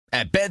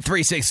At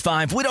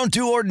Bet365, we don't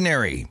do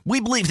ordinary. We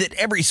believe that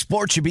every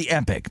sport should be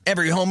epic.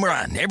 Every home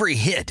run, every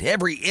hit,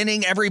 every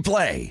inning, every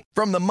play.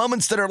 From the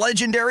moments that are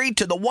legendary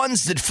to the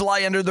ones that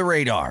fly under the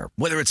radar.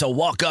 Whether it's a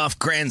walk-off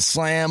grand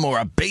slam or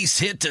a base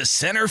hit to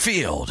center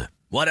field.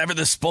 Whatever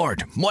the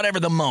sport, whatever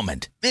the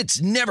moment.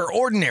 It's never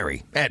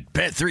ordinary at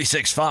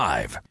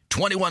Bet365.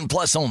 21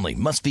 plus only.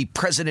 Must be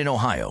present in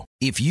Ohio.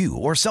 If you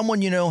or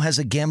someone you know has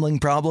a gambling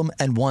problem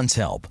and wants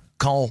help,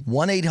 call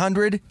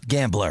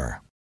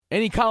 1-800-GAMBLER.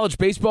 Any college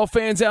baseball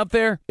fans out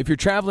there? If you're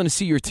traveling to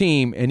see your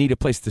team and need a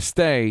place to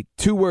stay,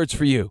 2 words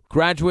for you: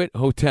 Graduate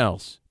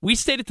Hotels. We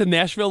stayed at the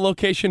Nashville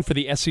location for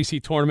the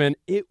SEC tournament.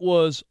 It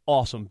was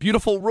awesome.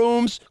 Beautiful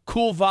rooms,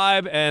 cool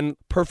vibe, and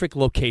perfect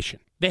location.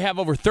 They have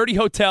over 30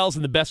 hotels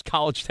in the best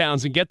college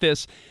towns, and get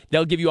this,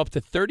 they'll give you up to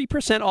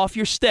 30% off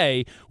your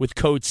stay with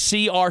code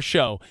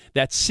CRSHOW.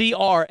 That's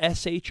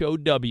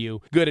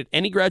CRSHOW. Good at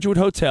any Graduate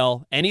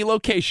Hotel, any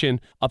location,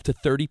 up to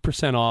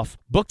 30% off.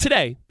 Book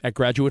today at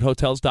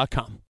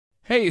graduatehotels.com.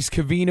 Hey, it's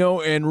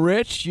Cavino and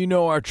Rich. You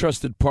know our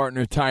trusted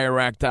partner,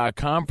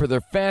 TireRack.com, for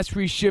their fast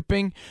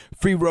reshipping,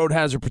 free road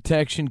hazard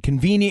protection,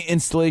 convenient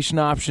installation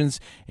options,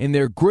 and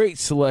their great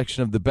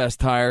selection of the best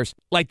tires,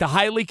 like the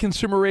highly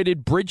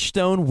consumer-rated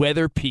Bridgestone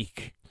Weather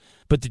Peak.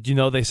 But did you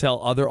know they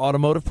sell other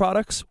automotive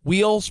products?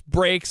 Wheels,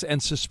 brakes,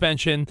 and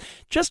suspension,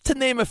 just to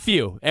name a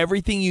few.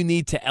 Everything you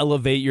need to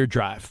elevate your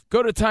drive.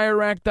 Go to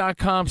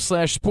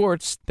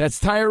TireRack.com/sports. That's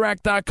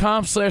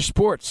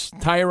TireRack.com/sports.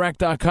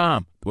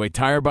 TireRack.com, the way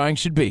tire buying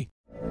should be.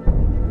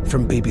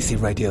 From BBC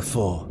Radio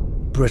 4,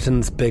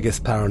 Britain's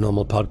biggest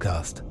paranormal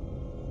podcast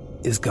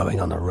is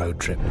going on a road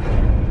trip.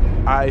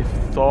 I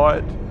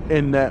thought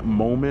in that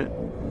moment,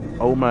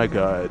 oh my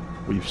God,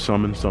 we've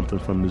summoned something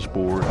from this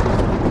board.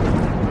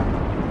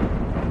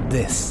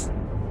 This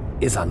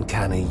is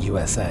Uncanny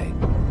USA.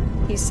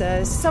 He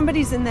says,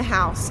 somebody's in the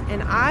house,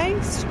 and I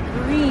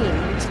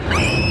screamed.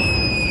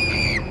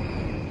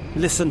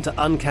 Listen to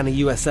Uncanny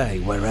USA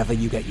wherever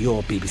you get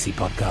your BBC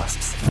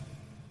podcasts,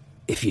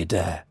 if you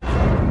dare.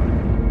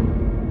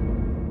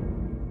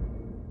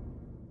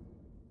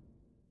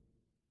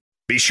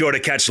 Be sure to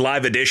catch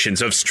live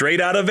editions of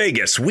Straight Outta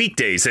Vegas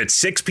weekdays at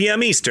 6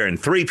 p.m. Eastern,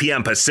 3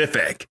 p.m.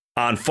 Pacific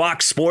on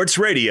Fox Sports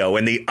Radio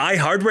and the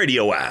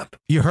iHeartRadio app.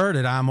 You heard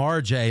it. I'm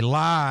RJ,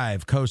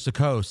 live coast to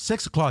coast,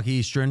 6 o'clock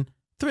Eastern,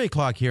 3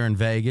 o'clock here in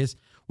Vegas.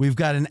 We've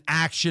got an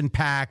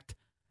action-packed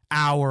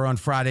hour on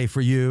Friday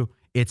for you.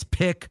 It's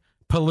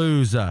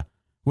Pick-Palooza.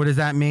 What does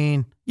that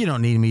mean? You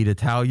don't need me to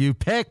tell you.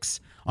 Picks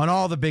on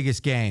all the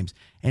biggest games.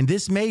 And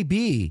this may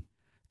be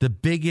the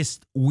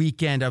biggest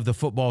weekend of the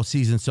football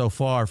season so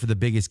far for the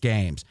biggest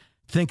games.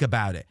 Think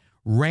about it.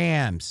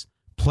 Rams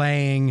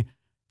playing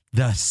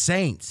the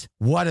Saints.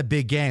 What a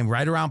big game.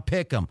 Right around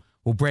Pick'em.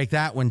 We'll break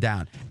that one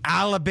down.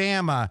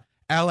 Alabama,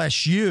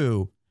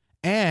 LSU,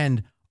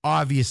 and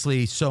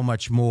obviously so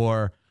much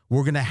more.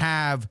 We're going to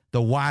have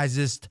the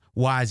wisest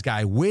wise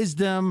guy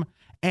wisdom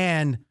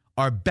and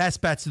our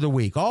best bets of the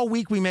week. All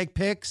week we make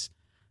picks,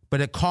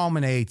 but it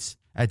culminates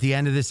at the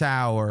end of this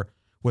hour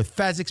with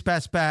Fezzik's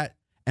best bet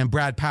and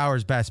Brad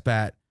Power's best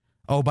bet.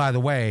 Oh, by the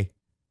way,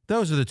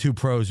 those are the 2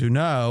 pros who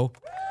know.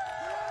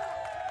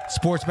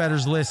 Sports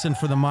bettors listen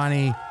for the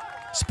money.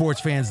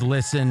 Sports fans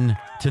listen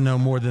to know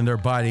more than their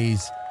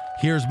buddies.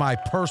 Here's my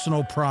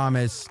personal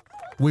promise.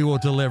 We will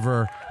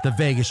deliver the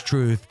Vegas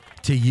truth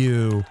to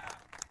you.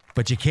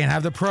 But you can't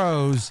have the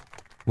pros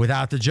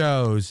without the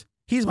Joes.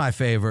 He's my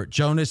favorite.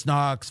 Jonas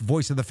Knox,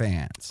 voice of the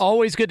fans.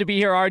 Always good to be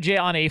here, RJ,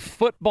 on a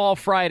football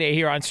Friday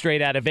here on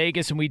Straight Outta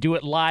Vegas, and we do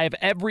it live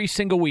every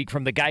single week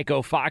from the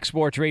Geico Fox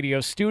Sports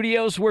Radio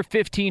studios, where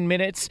 15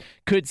 minutes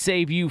could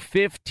save you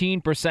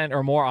 15%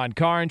 or more on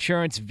car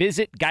insurance.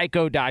 Visit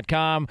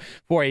geico.com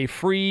for a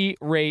free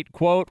rate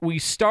quote. We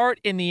start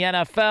in the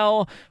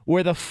NFL,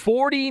 where the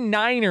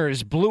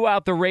 49ers blew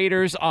out the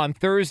Raiders on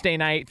Thursday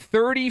night,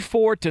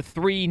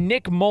 34-3.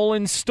 Nick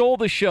Mullins stole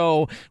the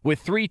show with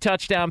 3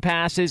 touchdown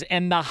passes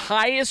and the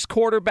highest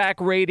quarterback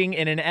rating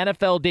in an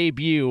NFL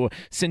debut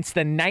since the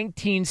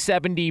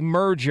 1970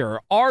 merger.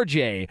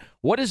 RJ,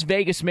 what does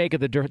Vegas make of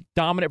the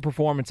dominant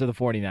performance of the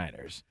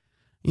 49ers?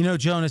 You know,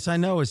 Jonas, I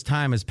know as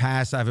time has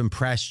passed, I've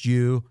impressed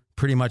you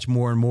pretty much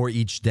more and more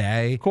each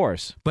day. Of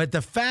course. But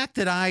the fact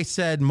that I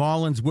said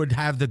Mullins would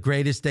have the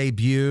greatest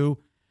debut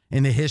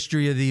in the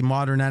history of the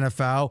modern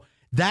NFL,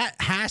 that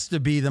has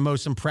to be the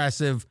most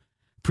impressive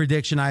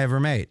prediction I ever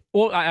made.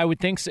 Well, I would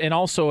think so, and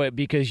also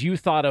because you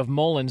thought of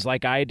Mullins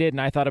like I did,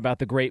 and I thought about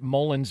the great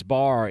Mullins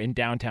Bar in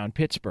downtown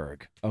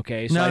Pittsburgh.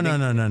 Okay, so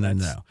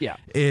no. Yeah,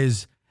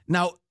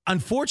 Now,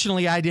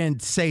 unfortunately, I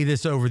didn't say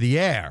this over the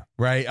air,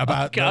 right,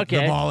 about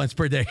the Mullins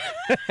prediction.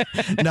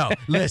 No,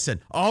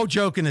 listen, all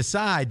joking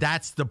aside,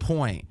 that's the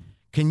point.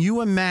 Can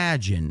you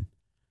imagine,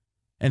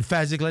 and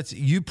Fezzik,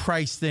 you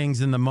price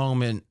things in the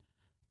moment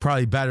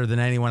probably better than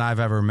anyone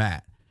I've ever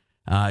met.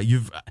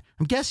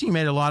 I'm guessing you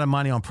made a lot of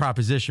money on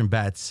proposition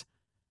bets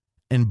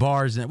in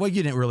bars. Well,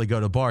 you didn't really go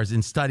to bars,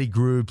 in study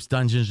groups,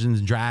 Dungeons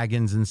and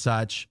Dragons and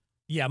such.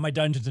 Yeah, my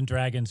Dungeons and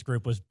Dragons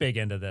group was big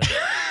into this.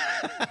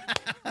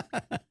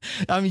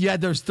 I mean, you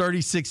had those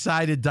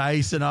 36-sided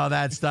dice and all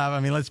that stuff. I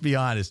mean, let's be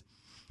honest.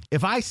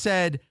 If I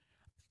said,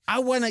 I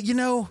want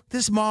to,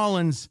 this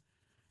Mullins,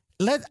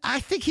 I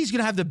think he's going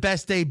to have the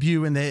best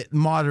debut in the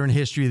modern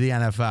history of the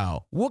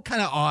NFL. What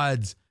kind of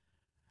odds?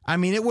 I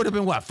mean, it would have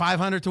been,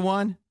 500 to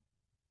 1?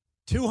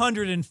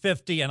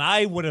 250, and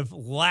I would have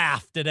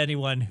laughed at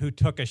anyone who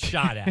took a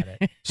shot at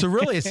it. So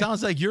really, it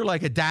sounds like you're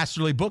like a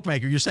dastardly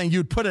bookmaker. You're saying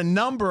you'd put a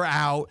number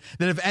out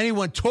that if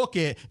anyone took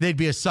it, they'd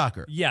be a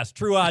sucker. Yes,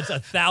 true odds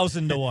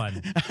 1,000 to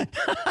 1.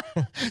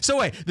 So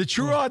wait, the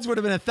true odds would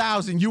have been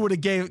 1,000. You would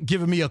have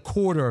given me a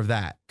quarter of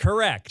that.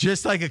 Correct.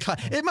 Just like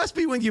it must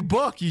be when you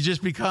book, you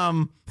just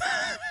become,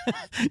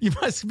 you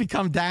must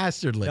become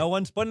dastardly. No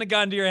one's putting a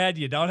gun to your head.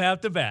 You don't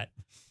have to bet.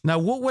 Now,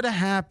 what would have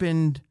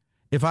happened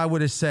if I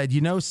would have said,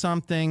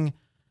 something,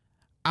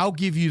 I'll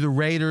give you the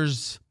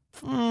Raiders,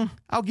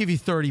 I'll give you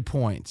 30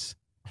 points.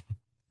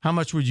 How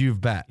much would you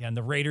have bet? Yeah, and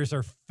the Raiders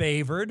are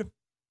favored.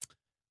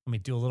 Let me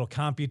do a little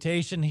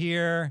computation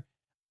here.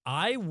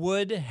 I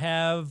would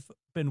have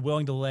been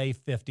willing to lay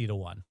 50 to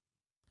 1.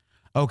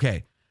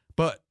 Okay,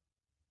 but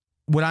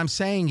what I'm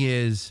saying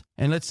is,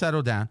 and let's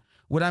settle down.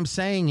 What I'm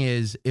saying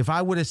is, if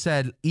I would have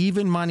said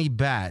even money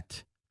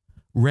bet,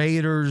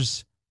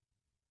 Raiders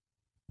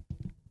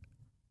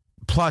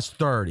plus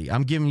 30.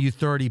 I'm giving you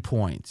 30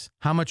 points.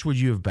 How much would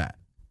you have bet?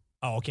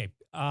 Oh, okay.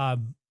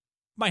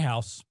 My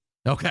house.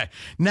 Okay.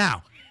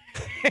 Now,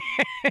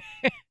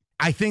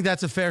 I think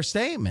that's a fair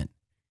statement.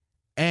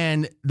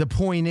 And the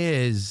point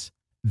is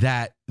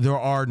that there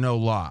are no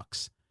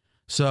locks.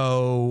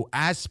 So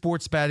as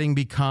sports betting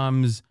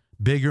becomes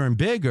bigger and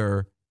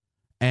bigger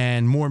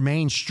and more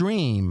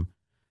mainstream,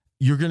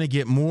 you're going to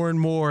get more and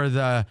more of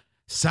the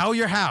sell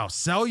your house,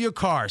 sell your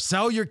car,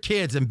 sell your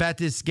kids, and bet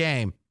this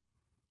game.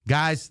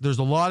 Guys, there's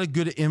a lot of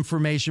good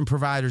information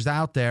providers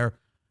out there.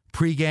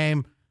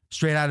 Pre-game,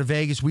 Straight Out of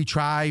Vegas, we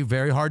try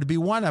very hard to be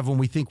one of them.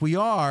 We think we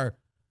are,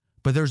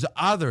 but there's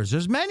others.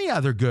 There's many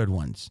other good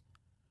ones.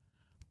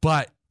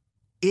 But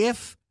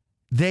if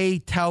they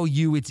tell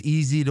you it's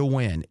easy to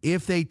win,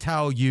 if they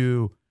tell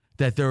you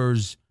that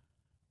there's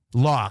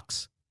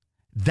locks,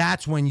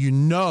 that's when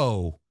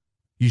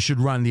you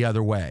should run the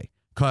other way.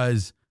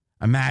 Because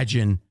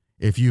imagine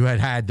if you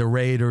had the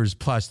Raiders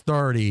plus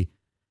 30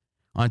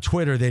 on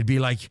Twitter, they'd be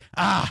like,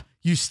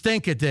 you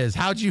stink at this.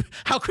 How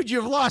could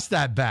you have lost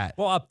that bet?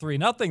 Well, up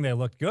 3-0, they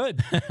looked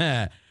good.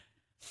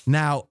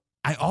 Now,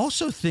 I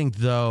also think,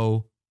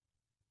 though,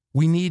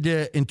 we need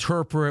to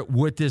interpret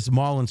what this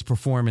Mullins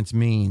performance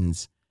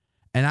means.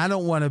 And I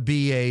don't want to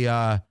be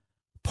a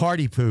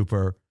party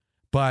pooper,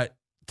 but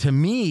to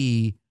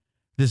me,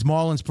 this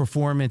Mullins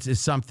performance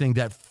is something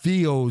that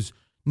feels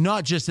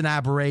not just an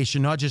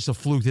aberration, not just a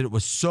fluke that it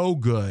was so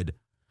good,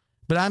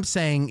 but I'm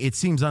saying it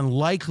seems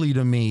unlikely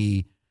to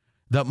me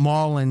that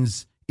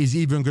Mullins is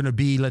even going to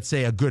be, let's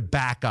say, a good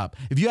backup.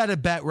 If you had to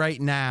bet right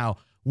now,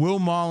 will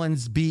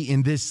Mullins be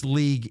in this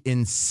league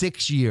in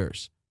 6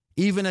 years,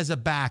 even as a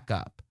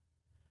backup?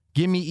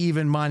 Give me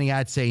even money,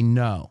 I'd say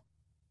no.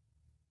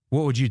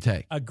 What would you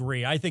take?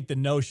 Agree. I think the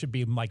no should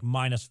be like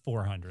minus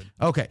 400.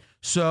 Okay,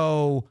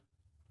 so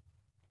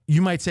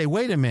you might say,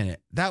 wait a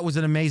minute, that was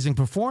an amazing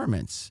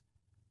performance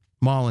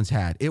Mullins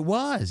had. It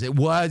was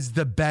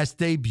the best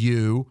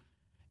debut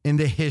in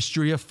the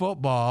history of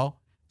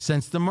football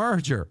since the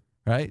merger,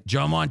 right?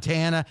 Joe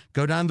Montana,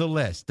 go down the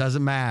list,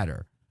 doesn't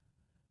matter.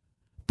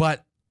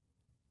 But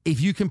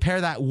if you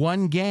compare that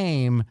one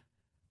game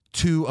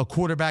to a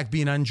quarterback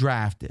being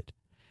undrafted,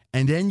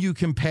 and then you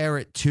compare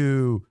it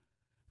to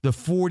the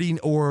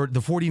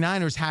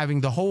 49ers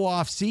having the whole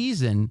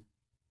offseason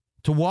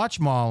to watch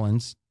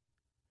Mullins,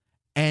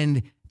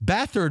 and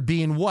Beathard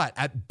being what?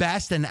 At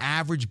best, an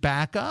average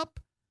backup?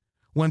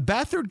 When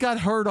Beathard got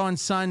hurt on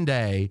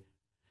Sunday,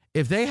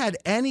 if they had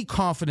any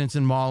confidence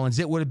in Mullins,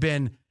 it would have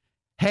been,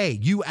 hey,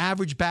 you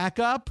average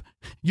backup,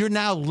 you're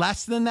now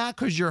less than that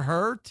because you're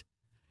hurt.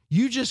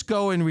 You just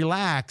go and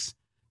relax,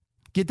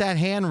 get that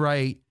hand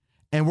right,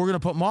 and we're going to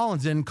put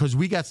Mullins in because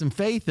we got some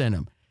faith in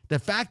him. The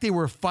fact they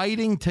were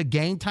fighting to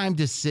game time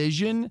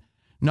decision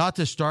not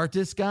to start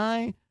this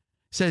guy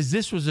says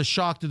this was a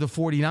shock to the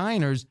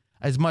 49ers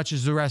as much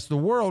as the rest of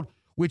the world,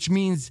 which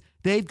means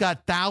they've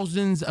got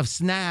thousands of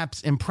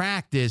snaps in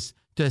practice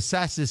to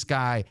assess this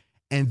guy,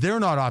 and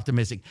they're not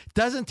optimistic.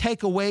 Doesn't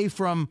take away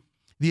from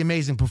the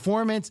amazing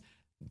performance.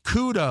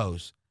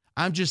 Kudos.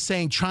 I'm just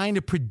saying, trying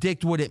to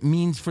predict what it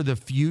means for the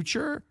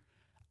future,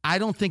 I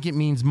don't think it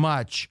means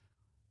much.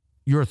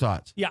 Your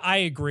thoughts? Yeah, I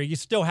agree. You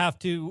still have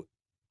to,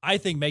 I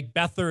think, make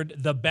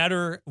Beathard the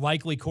better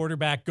likely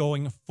quarterback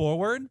going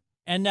forward.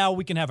 And now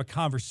we can have a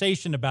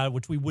conversation about it,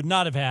 which we would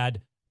not have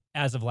had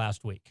as of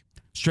last week.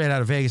 Straight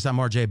Out of Vegas, I'm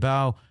RJ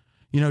Bell.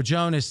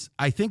 Jonas,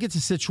 I think it's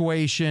a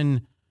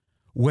situation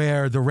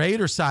where the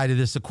Raider side of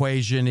this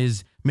equation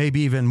is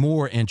maybe even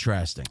more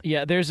interesting.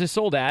 Yeah, there's this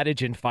old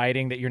adage in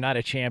fighting that you're not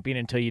a champion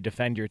until you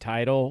defend your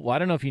title. Well, I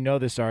don't know if you know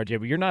this, RJ,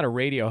 but you're not a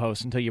radio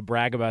host until you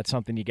brag about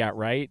something you got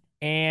right.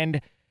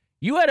 And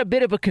You had a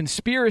bit of a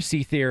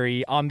conspiracy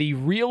theory on the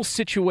real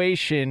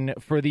situation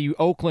for the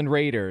Oakland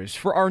Raiders.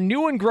 For our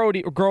new and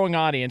growing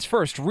audience,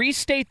 first,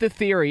 restate the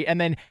theory, and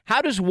then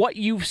how does what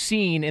you've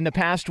seen in the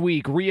past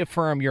week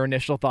reaffirm your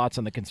initial thoughts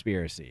on the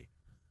conspiracy?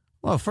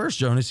 Well, first,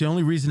 Jonas, the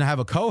only reason to have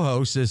a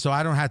co-host is so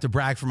I don't have to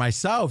brag for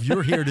myself.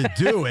 You're here to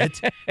do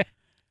it.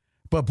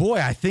 But, boy,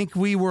 I think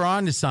we were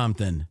on to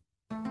something.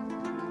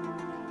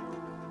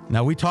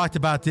 Now, we talked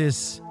about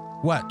this,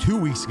 2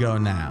 weeks ago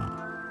now.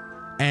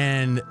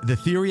 And the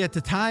theory at the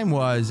time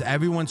was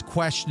everyone's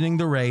questioning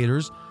the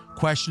Raiders,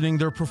 questioning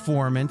their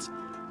performance,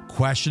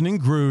 questioning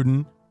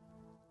Gruden.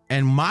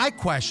 And my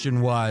question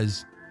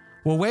was,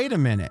 well, wait a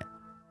minute.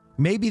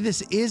 Maybe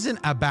this isn't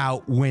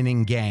about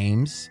winning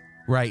games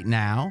right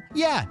now.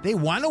 Yeah, they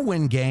want to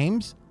win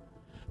games.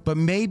 But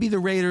maybe the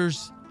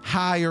Raiders'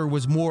 hire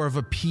was more of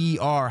a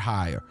PR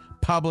hire,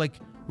 public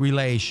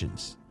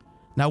relations.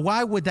 Now,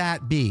 why would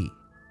that be?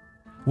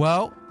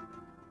 Well,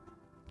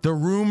 the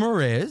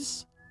rumor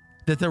is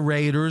that the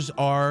Raiders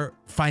are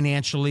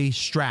financially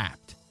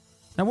strapped.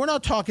 Now, we're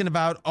not talking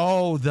about,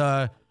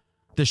 the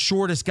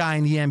shortest guy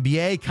in the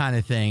NBA kind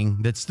of thing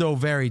that's still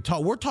very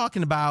tall. We're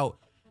talking about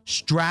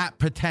strapped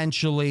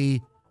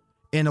potentially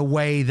in a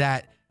way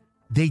that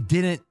they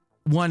didn't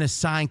want to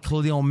sign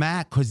Khalil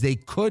Mack because they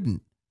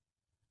couldn't.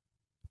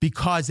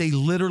 Because they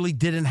literally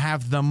didn't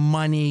have the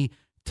money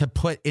to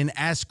put in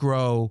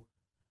escrow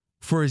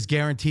for his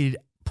guaranteed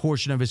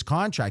portion of his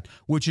contract,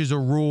 which is a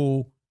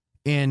rule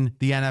in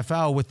the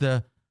NFL with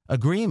the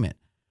agreement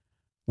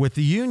with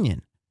the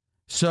union.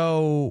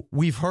 So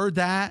we've heard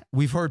that.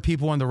 We've heard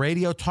people on the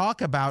radio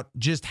talk about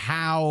just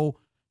how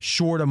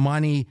short of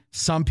money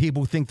some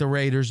people think the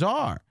Raiders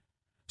are.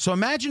 So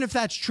imagine if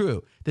that's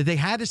true, that they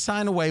had to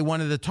sign away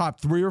one of the top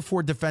 3 or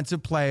 4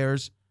 defensive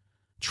players,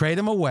 trade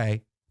him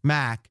away,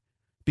 Mack,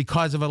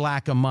 because of a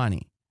lack of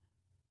money.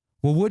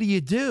 Well, what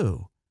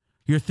do?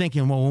 You're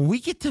thinking, well, when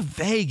we get to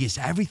Vegas,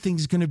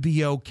 everything's going to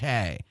be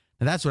okay.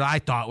 And that's what I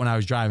thought when I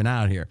was driving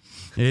out here,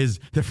 is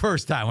the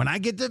first time. When I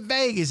get to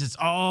Vegas, it's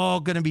all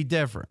going to be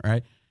different,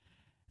 right?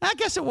 I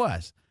guess it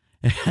was.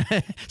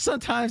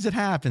 Sometimes it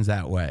happens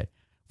that way.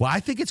 Well,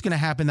 I think it's going to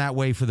happen that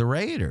way for the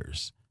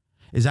Raiders.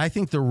 I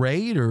think the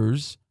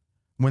Raiders,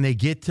 when they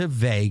get to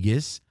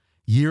Vegas,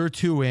 year or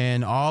two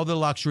in, all the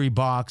luxury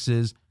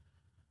boxes,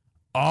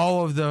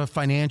 all of the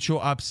financial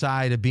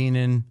upside of being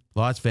in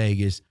Las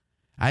Vegas,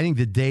 I think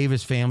the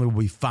Davis family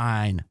will be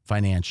fine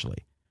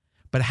financially.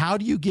 But how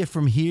do you get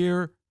from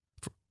here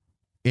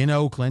in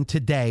Oakland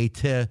today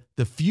to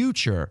the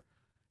future?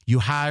 You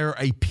hire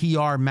a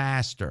PR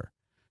master.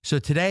 So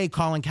today,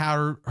 Colin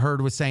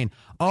Cowherd was saying,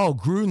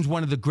 Gruden's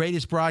one of the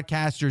greatest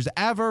broadcasters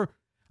ever.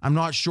 I'm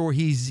not sure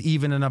he's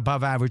even an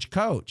above-average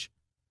coach.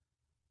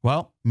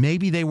 Well,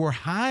 maybe they were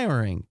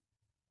hiring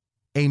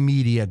a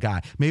media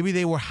guy. Maybe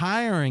they were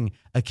hiring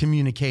a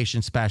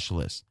communication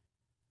specialist.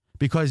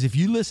 Because if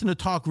you listen to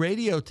talk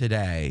radio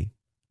today,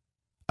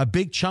 a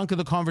big chunk of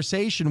the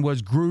conversation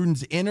was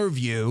Gruden's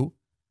interview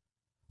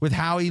with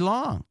Howie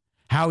Long.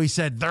 Howie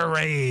said, the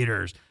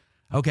Raiders.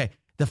 Okay,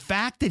 the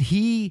fact that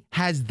he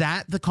has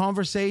the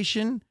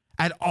conversation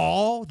at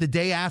all the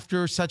day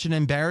after such an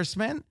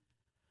embarrassment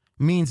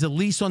means at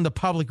least on the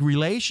public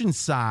relations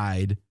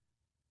side,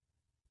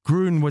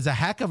 Gruden was a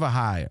heck of a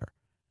hire.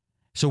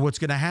 So what's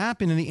going to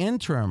happen in the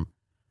interim,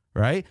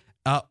 right?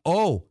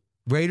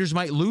 Raiders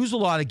might lose a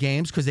lot of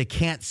games because they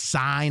can't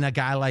sign a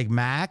guy like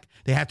Mack.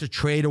 They have to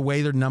trade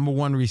away their number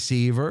 1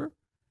 receiver.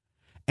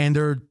 And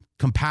they're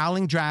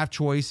compiling draft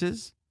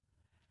choices.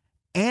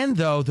 And,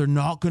 though, they're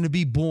not going to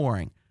be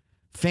boring.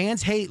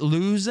 Fans hate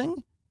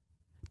losing,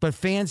 but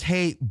fans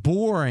hate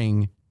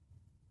boring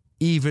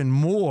even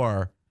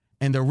more.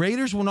 And the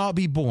Raiders will not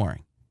be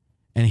boring.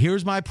 And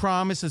here's my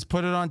promise. Let's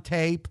put it on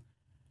tape.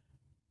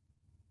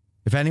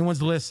 If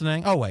anyone's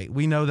listening.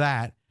 We know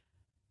that.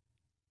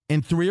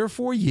 In 3 or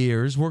 4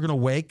 years, we're going to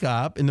wake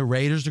up and the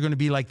Raiders are going to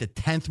be like the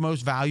 10th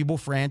most valuable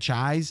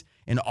franchise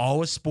in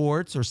all of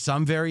sports or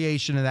some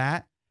variation of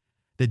that.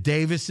 The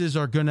Davises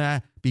are going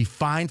to be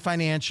fine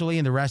financially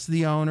and the rest of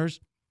the owners.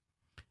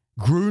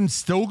 Gruden's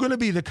still going to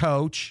be the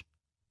coach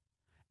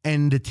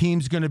and the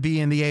team's going to be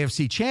in the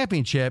AFC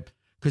Championship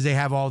because they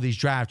have all these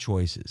draft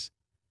choices.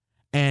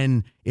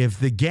 And if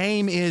the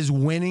game is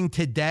winning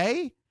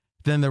today,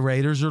 then the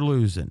Raiders are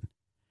losing.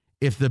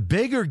 If the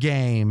bigger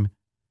game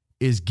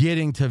is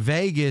getting to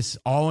Vegas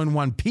all in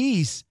one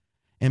piece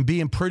and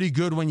being pretty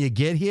good when you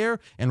get here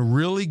and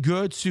really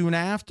good soon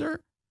after,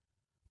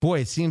 boy,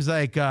 it seems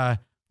like talk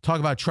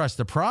about trust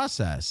the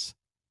process.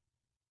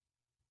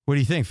 What do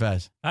you think,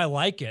 Fez? I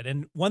like it.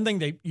 And one thing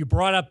that you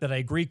brought up that I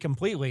agree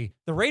completely,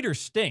 the Raiders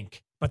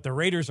stink, but the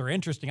Raiders are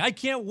interesting. I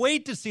can't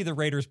wait to see the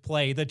Raiders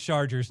play the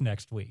Chargers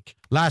next week.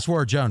 Last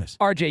word, Jonas.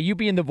 RJ, you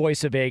being the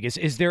voice of Vegas,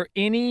 is there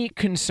any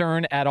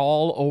concern at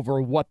all over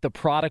what the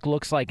product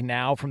looks like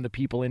now from the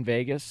people in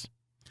Vegas?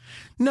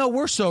 No,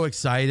 we're so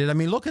excited. I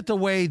mean, look at the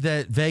way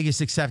that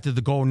Vegas accepted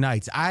the Golden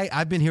Knights.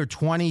 I've been here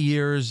 20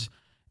 years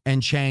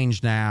and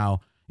change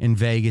now in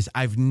Vegas.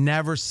 I've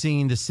never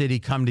seen the city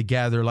come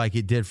together like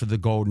it did for the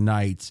Golden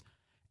Knights.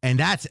 And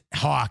that's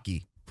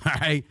hockey. All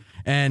right.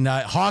 And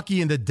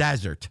hockey in the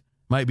desert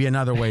might be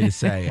another way to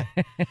say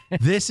it.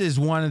 This is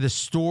one of the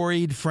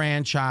storied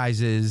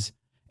franchises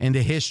in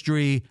the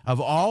history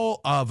of all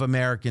of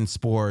American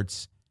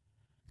sports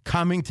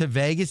coming to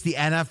Vegas, the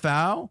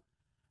NFL.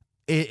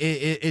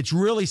 It's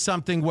really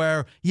something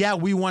where, yeah,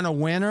 we won a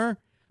winner,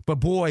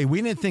 but boy,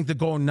 we didn't think the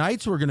Golden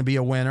Knights were going to be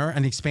a winner,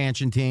 an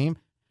expansion team.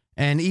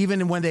 And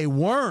even when they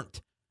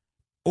weren't,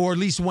 or at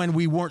least when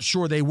we weren't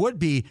sure they would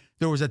be,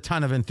 there was a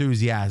ton of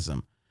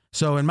enthusiasm.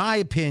 So in my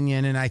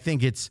opinion, and I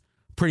think it's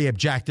pretty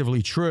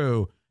objectively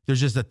true, there's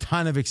just a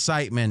ton of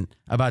excitement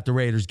about the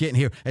Raiders getting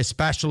here,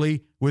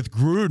 especially with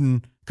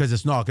Gruden, because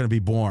it's not going to be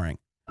boring.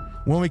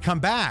 When we come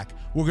back,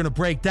 we're going to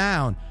break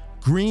down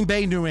Green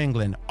Bay, New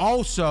England,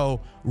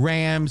 also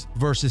Rams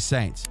versus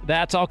Saints.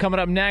 That's all coming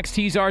up next.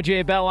 He's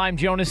RJ Bell. I'm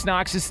Jonas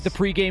Knox. This is the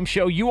pregame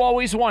show you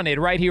always wanted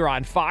right here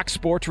on Fox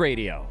Sports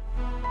Radio.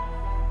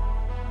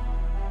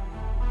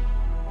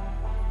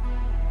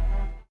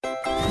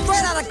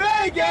 Straight out of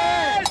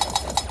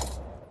Vegas!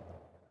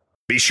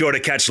 Be sure to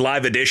catch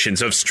live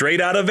editions of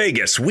Straight Out of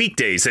Vegas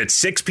weekdays at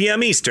 6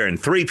 p.m. Eastern,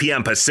 3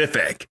 p.m.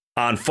 Pacific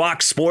on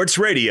Fox Sports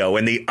Radio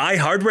and the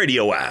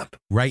iHeartRadio app.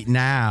 Right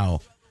now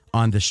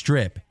on the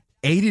Strip,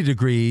 80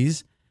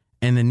 degrees,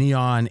 and the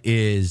neon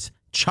is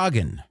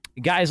chugging.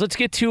 Guys, let's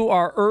get to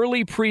our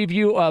early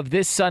preview of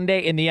this Sunday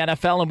in the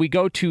NFL, and we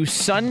go to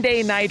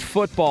Sunday Night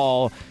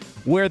Football,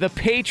 where the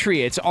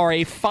Patriots are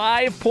a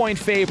 5-point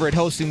favorite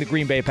hosting the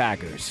Green Bay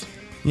Packers.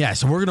 Yeah,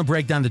 so we're going to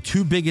break down the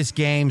two biggest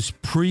games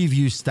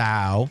preview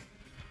style,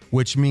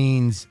 which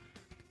means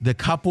the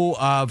couple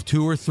of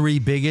 2 or 3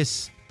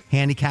 biggest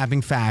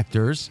handicapping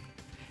factors,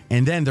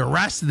 and then the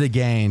rest of the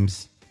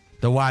games,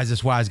 the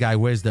wisest wise guy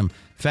wisdom.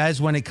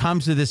 Fez, when it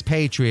comes to this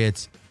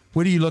Patriots,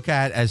 what do you look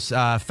at as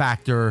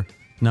factor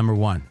number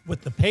one?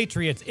 With the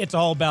Patriots, it's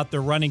all about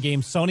their running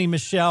game. Sony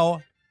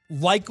Michel,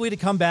 likely to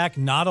come back,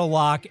 not a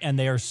lock, and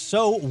they are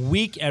so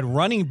weak at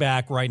running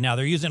back right now.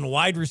 They're using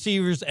wide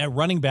receivers at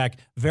running back.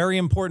 Very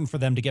important for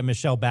them to get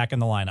Michel back in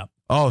the lineup.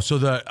 Oh, so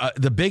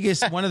the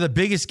biggest, one of the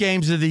biggest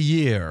games of the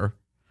year,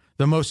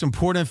 the most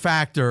important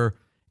factor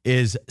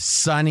is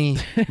Sonny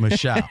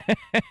Michel.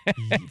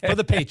 For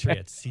the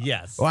Patriots,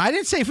 yes. Well, I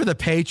didn't say for the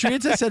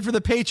Patriots. I said for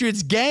the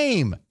Patriots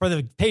game. For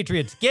the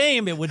Patriots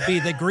game, it would be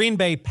the Green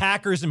Bay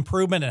Packers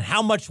improvement and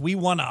how much we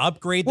want to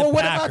upgrade the Packers.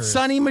 Well, what about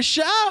Sonny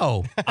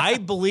Michel? I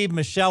believe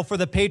Michel for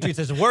the Patriots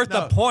is worth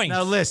a point.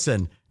 Now,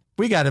 listen,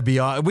 we got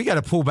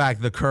to pull back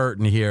the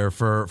curtain here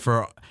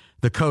for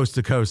the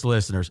coast-to-coast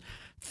listeners.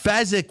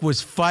 Fezzik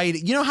was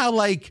fighting. You know how,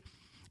 like,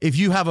 if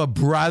you have a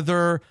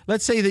brother,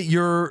 let's say that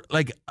you're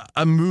like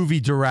a movie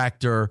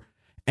director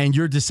and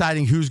you're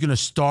deciding who's going to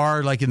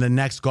star like in the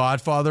next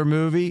Godfather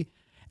movie,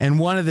 and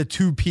one of the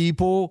two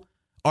people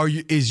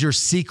is your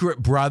secret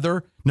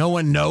brother. No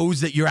one knows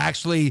that you're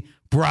actually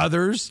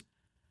brothers.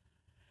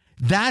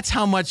 That's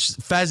how much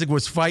Fezzik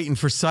was fighting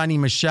for Sonny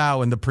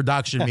Michel in the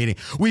production meeting.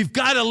 We've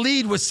got to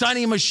lead with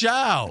Sonny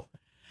Michel.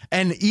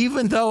 And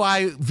even though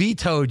I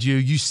vetoed you,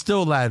 you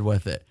still led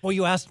with it. Well,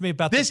 you asked me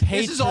about this.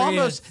 This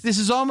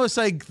is almost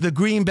like the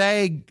Green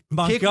Bay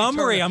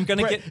Montgomery. I'm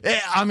going to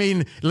get. I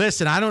mean,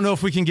 listen, I don't know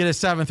if we can get a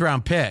 7th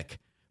round pick,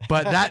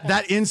 but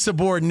that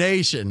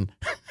insubordination.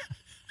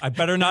 I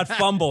better not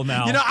fumble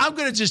now. You know, I'm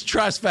going to just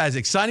trust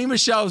Fezzik. Sonny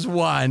Michel's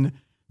one.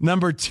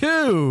 Number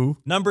two,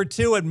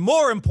 and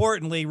more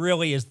importantly,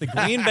 really, is the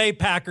Green Bay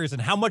Packers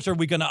and how much are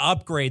we going to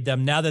upgrade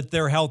them now that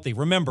they're healthy?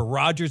 Remember,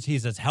 Rodgers,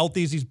 he's as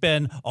healthy as he's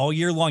been all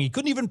year long. He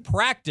couldn't even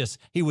practice.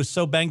 He was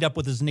so banged up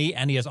with his knee,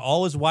 and he has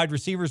all his wide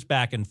receivers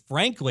back. And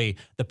frankly,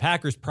 the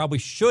Packers probably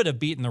should have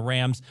beaten the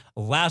Rams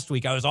last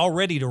week. I was all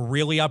ready to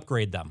really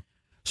upgrade them.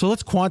 So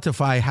let's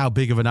quantify how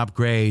big of an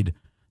upgrade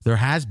there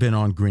has been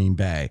on Green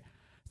Bay.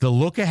 The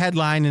look-ahead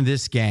line in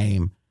this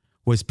game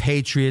was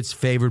Patriots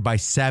favored by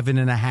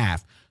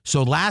 7.5.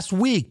 So last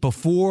week,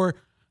 before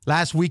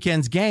last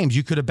weekend's games,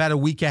 you could have bet a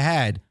week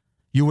ahead.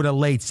 You would have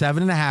laid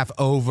 7.5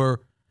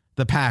 over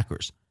the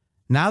Packers.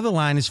 Now the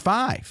line is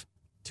 5.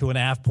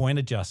 2.5-point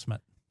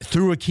adjustment.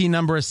 Through a key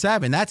number of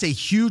 7. That's a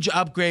huge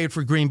upgrade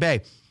for Green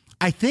Bay.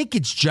 I think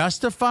it's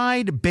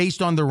justified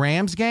based on the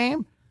Rams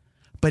game,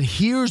 but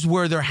here's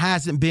where there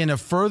hasn't been a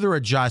further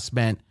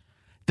adjustment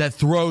that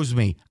throws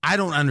me. I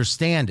don't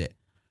understand it.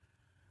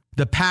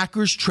 The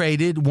Packers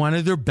traded one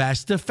of their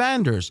best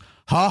defenders.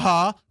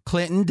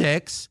 Clinton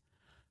Dix.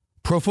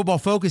 Pro Football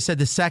Focus said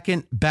the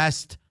second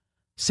best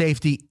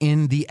safety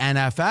in the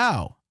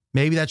NFL.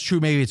 Maybe that's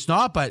true, maybe it's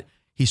not, but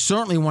he's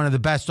certainly one of the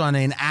best on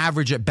an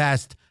average at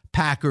best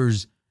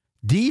Packers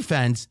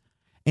defense.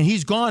 And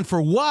he's gone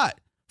for what?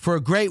 For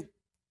a great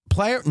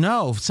player?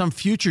 No, some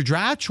future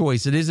draft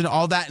choice. It isn't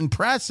all that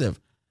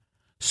impressive.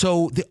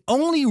 So the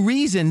only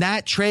reason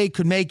that trade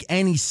could make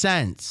any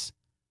sense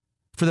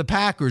for the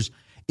Packers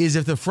is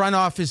if the front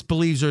office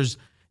believes there's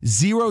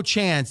zero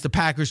chance the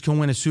Packers can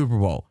win a Super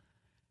Bowl.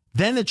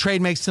 Then the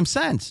trade makes some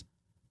sense.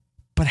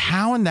 But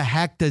how in the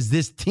heck does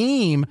this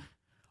team,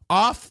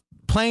 off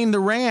playing the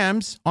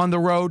Rams on the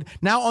road,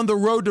 now on the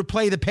road to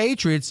play the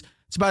Patriots,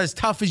 it's about as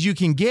tough as you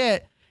can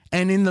get,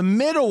 And in the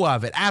middle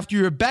of it, after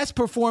your best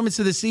performance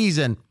of the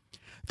season,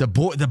 the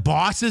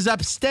bosses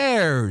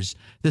upstairs,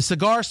 the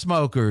cigar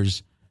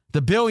smokers,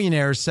 the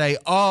billionaires say,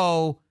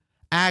 oh,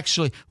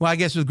 actually, well, I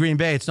guess with Green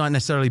Bay, it's not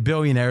necessarily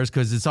billionaires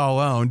because it's all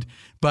owned,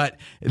 but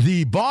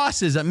the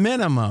bosses at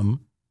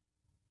minimum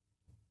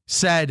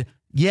said,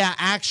 yeah,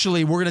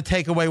 actually, we're going to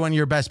take away one of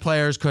your best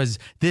players because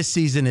this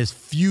season is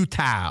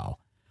futile.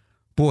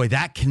 Boy,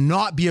 that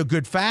cannot be a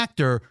good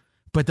factor,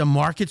 but the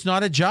market's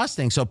not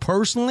adjusting. So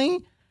personally,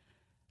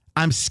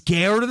 I'm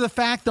scared of the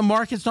fact the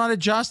market's not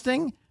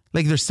adjusting.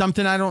 Like there's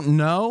something I don't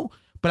know,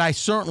 but I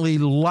certainly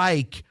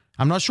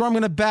I'm not sure I'm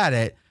going to bet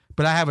it,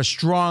 but I have a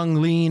strong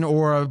lean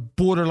or a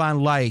borderline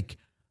like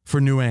for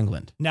New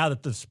England. Now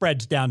that the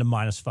spread's down to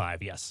 -5,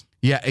 yes.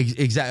 Yeah,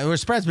 exactly. The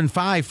spread's been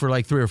 5 for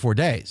like 3 or 4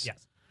 days. Yes.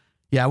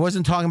 Yeah, I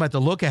wasn't talking about the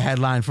look-ahead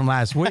line from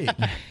last week.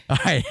 All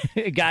right.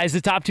 Guys,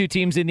 the top two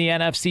teams in the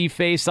NFC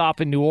face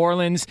off in New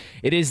Orleans.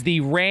 It is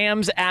the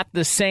Rams at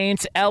the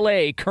Saints.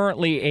 L.A.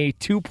 currently a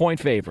 2-point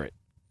favorite.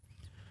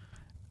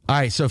 All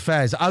right, so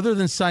Fez, other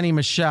than Sonny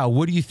Michel,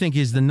 what do you think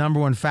is the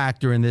number one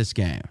factor in this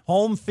game?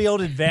 Home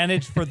field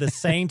advantage for the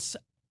Saints.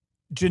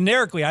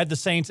 Generically, I have the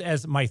Saints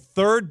as my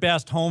third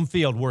best home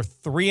field. We're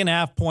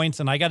 3.5 points,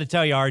 and I got to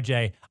tell you,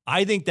 RJ,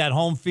 I think that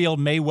home field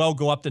may well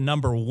go up to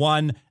number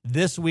 1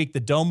 this week. The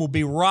Dome will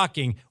be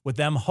rocking with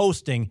them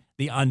hosting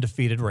the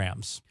undefeated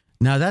Rams.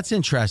 Now, that's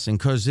interesting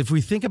because if we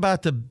think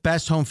about the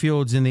best home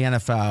fields in the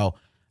NFL,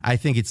 I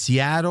think it's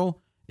Seattle,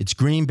 it's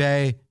Green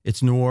Bay,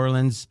 it's New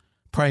Orleans,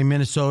 probably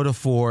Minnesota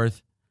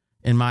 4th,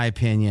 in my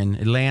opinion.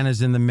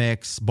 Atlanta's in the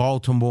mix,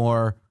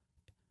 Baltimore,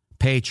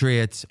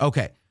 Patriots.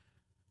 Okay.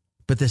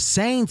 But the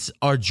Saints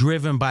are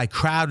driven by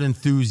crowd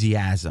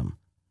enthusiasm.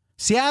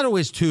 Seattle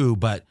is too,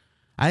 but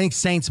I think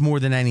Saints more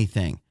than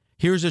anything.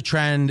 Here's a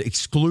trend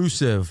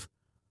exclusive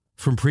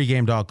from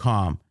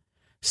pregame.com.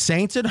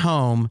 Saints at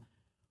home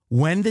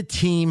when the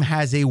team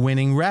has a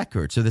winning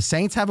record. So the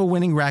Saints have a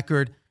winning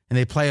record and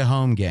they play a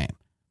home game.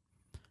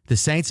 The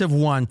Saints have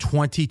won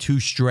 22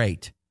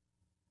 straight.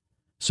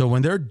 So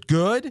when they're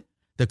good,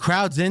 the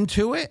crowd's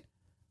into it,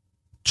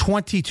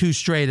 22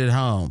 straight at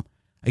home.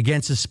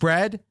 Against the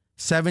spread,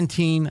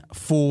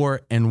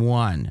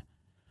 17-4-1.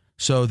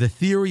 So the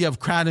theory of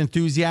crowd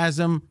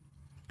enthusiasm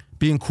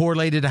being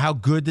correlated to how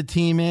good the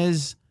team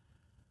is,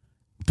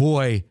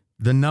 boy,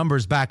 the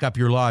numbers back up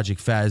your logic,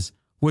 Fez.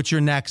 What's your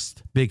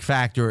next big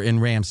factor in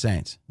Rams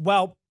Saints?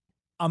 Well,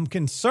 I'm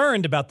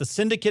concerned about the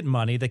syndicate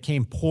money that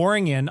came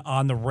pouring in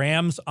on the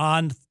Rams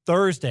on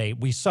Thursday.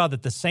 We saw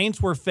that the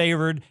Saints were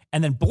favored,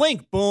 and then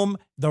blink, boom,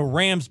 the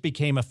Rams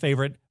became a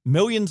favorite.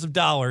 Millions of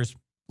dollars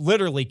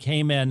literally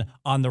came in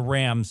on the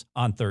Rams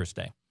on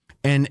Thursday.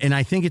 And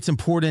I think it's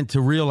important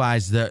to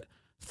realize that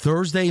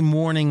Thursday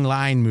morning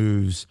line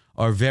moves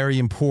are very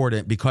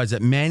important because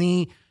at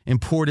many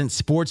important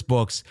sports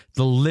books,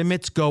 the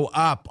limits go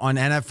up on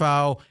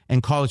NFL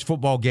and college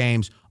football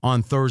games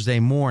on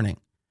Thursday morning.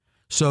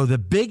 So the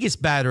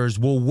biggest batters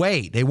will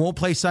wait. They won't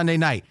play Sunday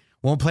night,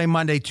 won't play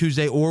Monday,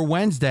 Tuesday, or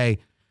Wednesday.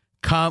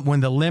 When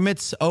the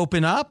limits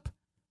open up,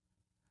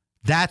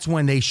 that's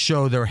when they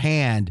show their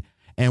hand.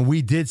 And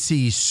we did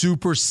see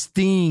super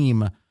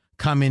steam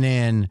coming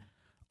in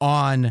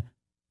on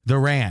the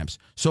Rams.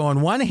 So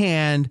on one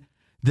hand,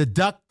 the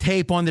duct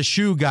tape on the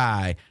shoe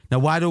guy. Now,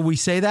 why do we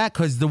say that?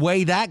 Because the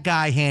way that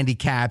guy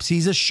handicaps,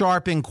 he's a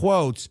sharp in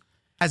quotes,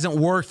 hasn't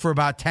worked for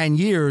about 10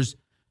 years.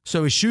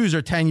 So his shoes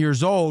are 10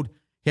 years old.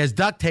 He has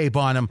duct tape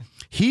on him.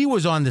 He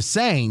was on the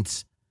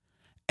Saints,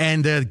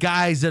 and the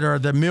guys that are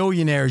the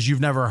millionaires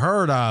you've never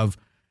heard of,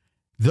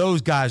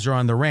 those guys are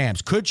on the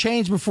Rams. Could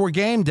change before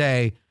game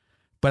day,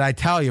 but I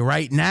tell you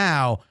right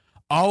now,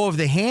 all of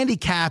the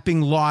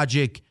handicapping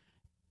logic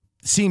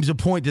seems to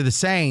point to the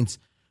Saints,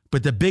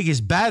 but the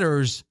biggest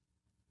bettors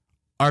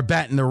are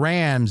betting the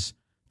Rams.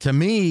 To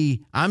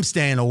me, I'm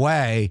staying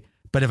away.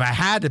 But if I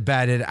had to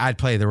bet it, I'd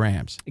play the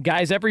Rams.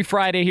 Guys, every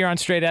Friday here on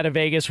Straight Outta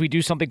Vegas, we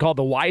do something called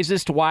the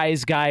Wisest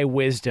Wise Guy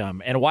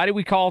Wisdom. And why do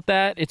we call it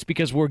that? It's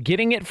because we're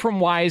getting it from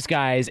wise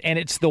guys, and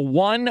it's the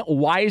one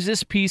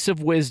wisest piece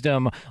of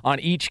wisdom on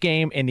each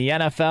game in the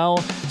NFL.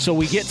 So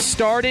we get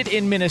started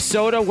in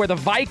Minnesota, where the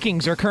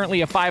Vikings are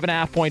currently a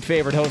 5.5-point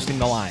favorite hosting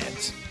the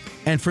Lions.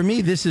 And for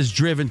me, this is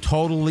driven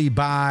totally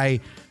by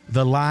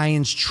the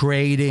Lions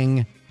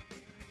trading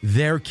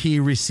their key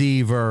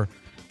receiver.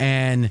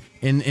 And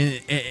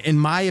in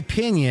my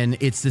opinion,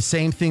 it's the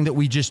same thing that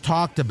we just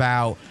talked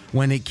about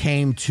when it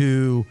came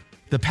to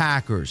the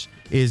Packers,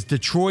 is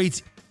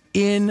Detroit's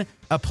in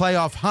a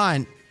playoff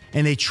hunt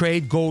and they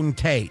trade Golden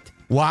Tate.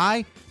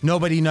 Why?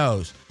 Nobody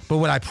knows. But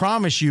what I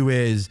promise you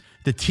is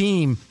the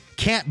team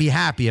can't be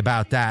happy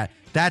about that.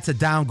 That's a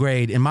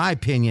downgrade, in my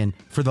opinion,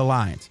 for the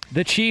Lions.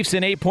 The Chiefs,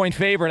 an 8-point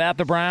favorite at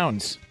the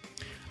Browns.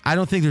 I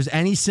don't think there's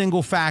any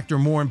single factor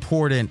more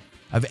important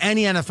of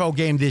any NFL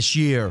game this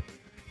year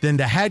than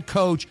the head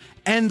coach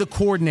and the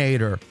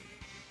coordinator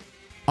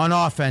on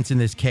offense in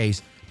this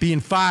case being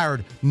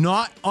fired,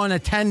 not on a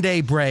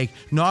 10-day break,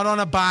 not on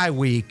a bye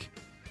week,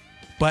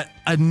 but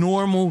a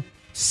normal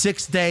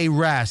 6-day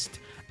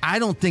rest I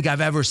don't think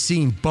I've ever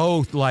seen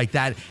both like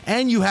that.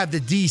 And you have the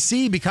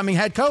DC becoming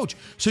head coach.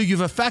 So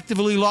you've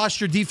effectively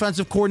lost your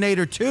defensive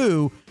coordinator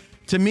too.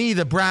 To me,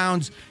 the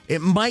Browns,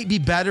 it might be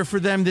better for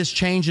them, this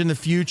change in the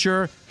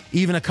future,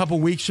 even a couple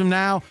weeks from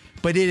now.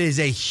 But it is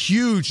a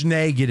huge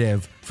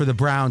negative for the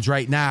Browns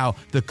right now,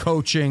 the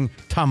coaching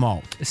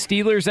tumult.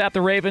 Steelers at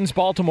the Ravens,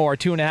 Baltimore,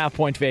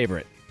 2.5-point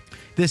favorite.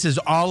 This is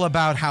all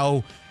about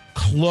how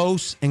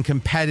close and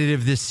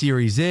competitive this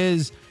series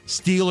is.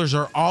 Steelers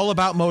are all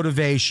about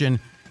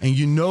motivation, and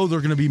you know they're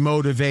going to be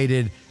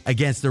motivated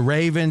against the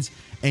Ravens,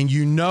 and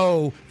you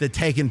know that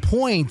taking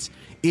points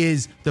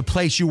is the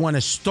place you want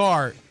to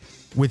start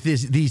with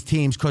these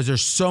teams because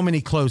there's so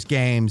many close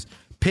games.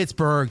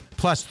 Pittsburgh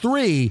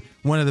 +3,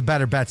 one of the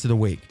better bets of the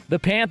week. The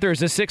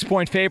Panthers, a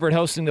 6-point favorite,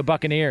 hosting the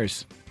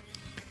Buccaneers.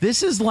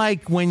 This is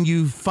like when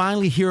you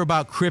finally hear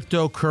about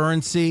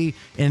cryptocurrency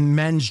in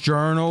Men's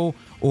Journal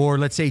or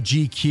let's say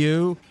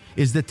GQ,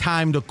 is the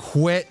time to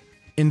quit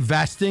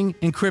investing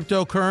in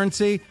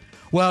cryptocurrency.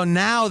 Well,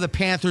 now the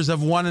Panthers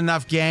have won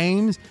enough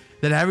games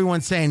that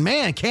everyone's saying,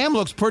 man, Cam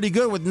looks pretty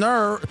good with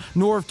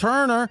Norv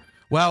Turner.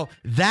 Well,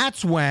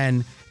 that's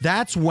when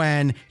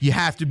you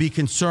have to be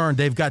concerned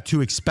they've got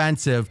too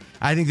expensive.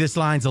 I think this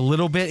line's a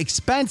little bit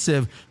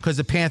expensive because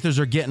the Panthers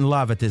are getting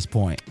love at this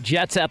point.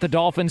 Jets at the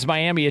Dolphins,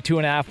 Miami, a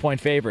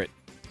 2.5-point favorite.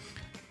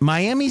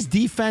 Miami's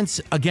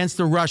defense against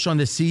the rush on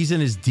the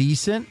season is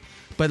decent,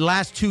 but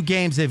last 2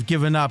 games they've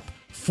given up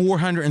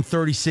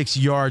 436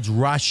 yards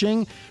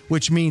rushing,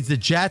 which means the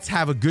Jets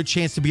have a good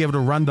chance to be able to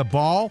run the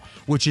ball,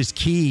 which is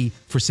key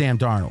for Sam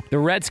Darnold. The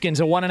Redskins,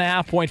 a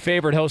 1.5-point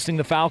favorite, hosting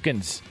the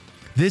Falcons.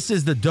 This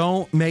is the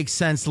don't make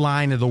sense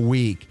line of the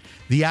week.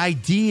 The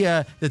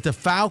idea that the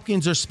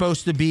Falcons are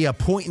supposed to be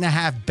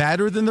 1.5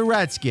 better than the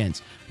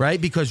Redskins,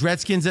 right? Because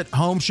Redskins at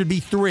home should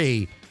be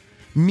 3,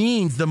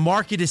 means the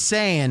market is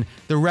saying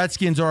the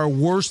Redskins are a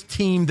worse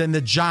team than the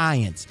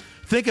Giants.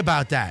 Think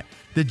about that.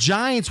 The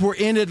Giants were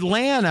in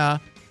Atlanta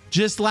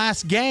just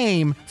last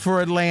game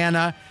for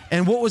Atlanta.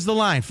 And what was the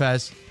line,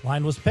 Fez?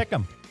 Line was pick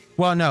 'em.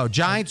 Well, no.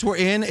 Giants were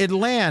in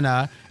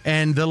Atlanta,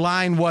 and the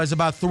line was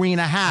about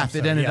 3.5.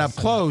 It ended up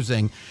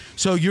closing.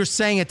 So you're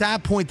saying at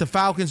that point the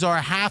Falcons are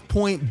a 0.5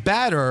 point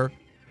better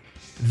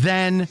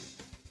than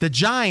the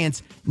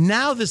Giants.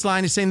 Now this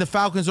line is saying the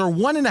Falcons are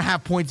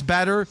 1.5 points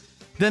better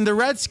than the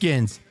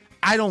Redskins.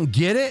 I don't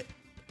get it.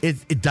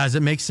 It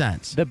doesn't make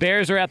sense. The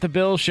Bears are at the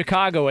Bills,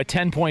 Chicago, a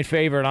 10-point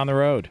favorite on the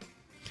road.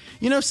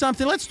 You know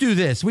something? Let's do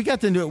this. We're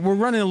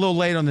running a little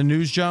late on the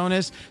news,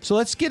 Jonas. So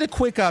let's get a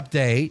quick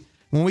update.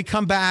 When we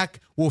come back,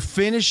 we'll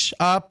finish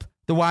up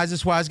the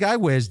Wisest Wise Guy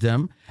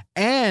Wisdom,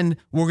 and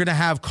we're going to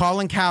have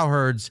Colin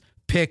Cowherd's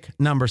pick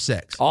number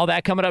 6. All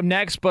that coming up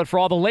next, but for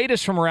all the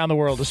latest from around the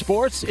world of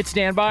sports, it's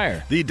Dan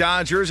Byer. The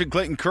Dodgers and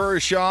Clayton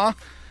Kershaw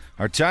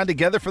are tied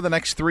together for the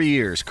next 3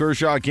 years.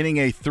 Kershaw getting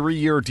a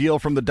 3-year deal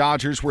from the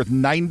Dodgers worth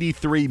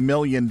 $93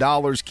 million,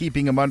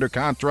 keeping him under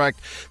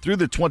contract through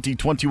the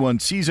 2021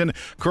 season.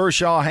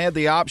 Kershaw had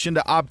the option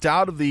to opt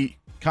out of the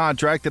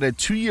contract that had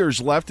 2 years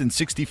left and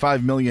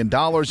 $65 million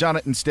on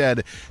it.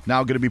 Instead,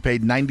 now going to be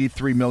paid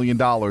 $93 million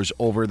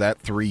over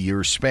that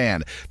 3-year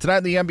span. Tonight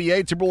in the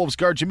NBA, Timberwolves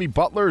guard Jimmy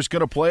Butler is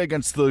going to play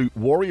against the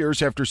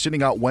Warriors after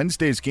sitting out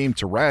Wednesday's game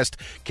to rest.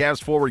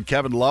 Cavs forward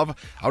Kevin Love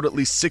out at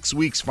least 6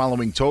 weeks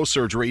following toe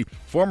surgery.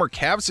 Former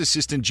Cavs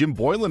assistant Jim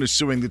Boylan is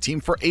suing the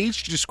team for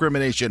age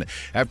discrimination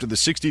after the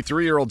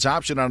 63-year-old's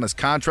option on his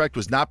contract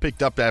was not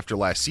picked up after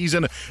last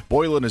season.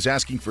 Boylan is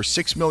asking for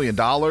 $6 million,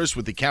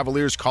 with the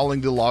Cavaliers calling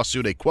the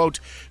lawsuit a, quote,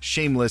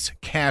 shameless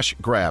cash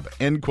grab,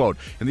 end quote.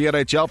 In the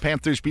NHL,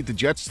 Panthers beat the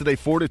Jets today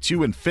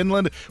 4-2 in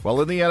Finland.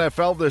 While in the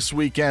NFL this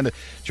weekend,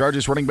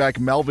 Chargers running back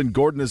Melvin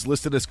Gordon is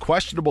listed as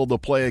questionable to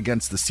play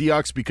against the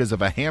Seahawks because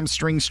of a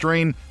hamstring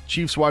strain.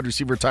 Chiefs wide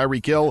receiver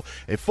Tyreek Hill,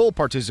 a full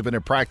participant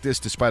in practice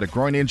despite a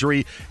groin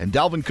injury. And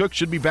Dalvin Cook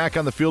should be back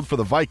on the field for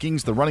the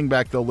Vikings. The running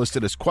back, though,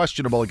 listed as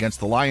questionable against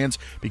the Lions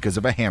because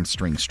of a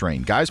hamstring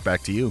strain. Guys,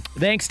 back to you.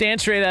 Thanks, Dan.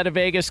 Straight out of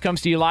Vegas comes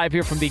to you live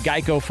here from the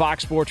Geico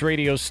Fox Sports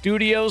Radio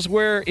studios,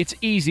 where it's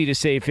easy to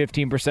save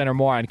 15% or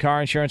more on car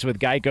insurance with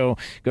Geico.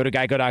 Go to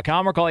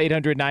geico.com or call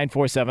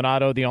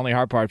 800-947-AUTO. The only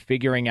hard part,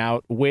 figuring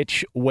out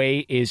which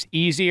way is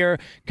easier.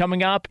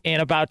 Coming up in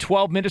about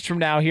 12 minutes from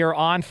now here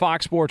on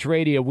Fox Sports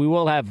Radio, we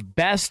will have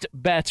best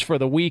bets for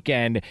the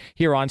weekend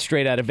here on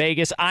Straight Out of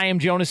Vegas. I am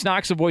Jonas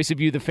Knox, the voice of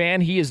you, the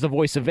fan. He is the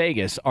voice of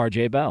Vegas,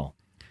 RJ Bell.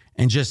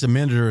 In just a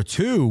minute or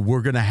two,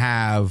 we're going to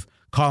have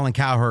Colin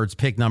Cowherd's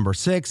pick number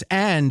 6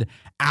 and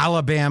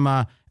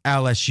Alabama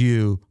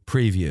LSU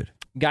previewed.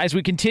 Guys,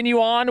 we continue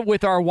on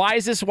with our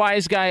Wisest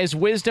Wise Guys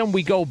wisdom.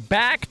 We go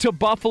back to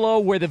Buffalo,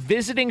 where the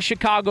visiting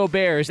Chicago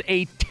Bears,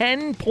 a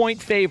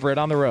 10-point favorite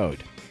on the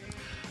road.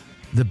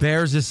 The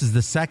Bears, this is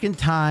the second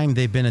time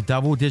they've been a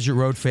double-digit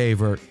road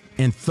favorite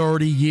in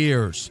 30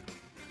 years.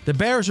 The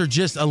Bears are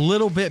just a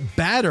little bit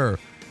better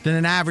than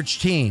an average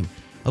team.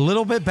 A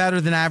little bit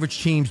better than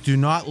average teams do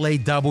not lay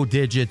double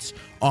digits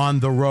on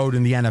the road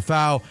in the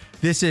NFL.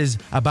 This is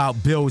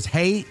about Bills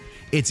hate.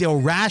 It's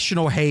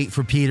irrational hate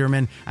for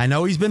Peterman. I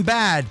know he's been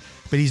bad,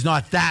 but he's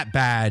not that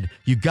bad.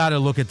 You got to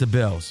look at the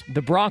Bills.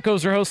 The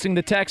Broncos are hosting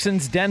the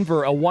Texans.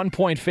 Denver, a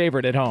 1-point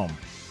favorite at home.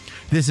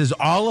 This is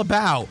all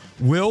about,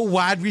 will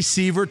wide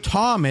receiver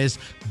Thomas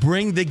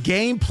bring the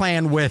game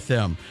plan with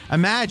him?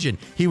 Imagine,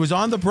 he was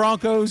on the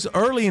Broncos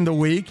early in the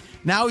week.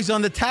 Now he's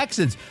on the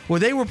Texans. Well,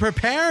 they were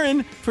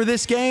preparing for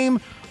this game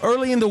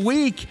early in the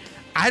week.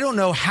 I don't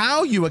know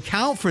how you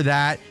account for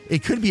that.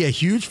 It could be a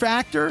huge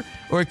factor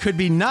or it could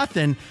be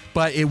nothing,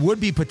 but it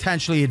would be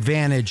potentially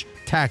advantage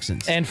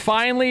Texans. And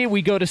finally,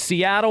 we go to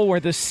Seattle,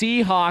 where the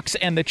Seahawks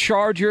and the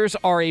Chargers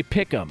are a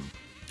pick'em.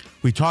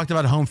 We talked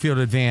about home field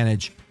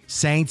advantage.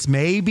 Saints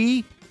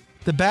maybe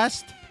the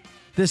best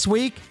this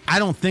week? I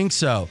don't think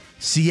so.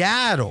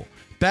 Seattle,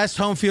 best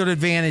home field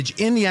advantage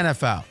in the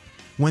NFL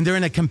when they're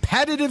in a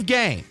competitive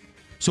game.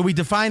 So we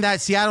define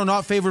that Seattle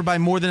not favored by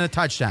more than a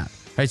touchdown.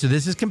 All right, so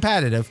this is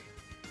competitive.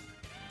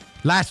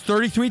 Last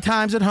 33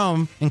 times at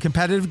home in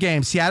competitive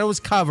games, Seattle was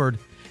covered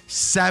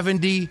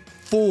 74%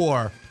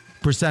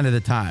 of the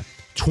time.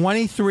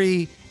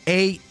 23,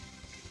 8,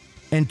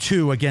 and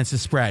 2 against the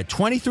spread.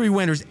 23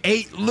 winners,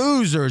 8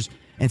 losers,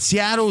 and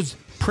Seattle's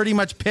pretty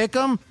much pick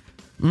 'em.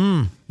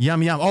 Yum,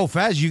 yum. Oh,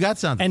 Fez, you got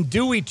something. And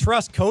do we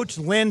trust Coach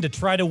Lynn to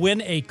try to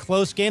win a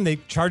close game? The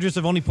Chargers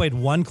have only played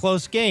one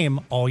close game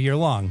all year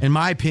long. In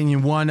my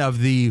opinion, one of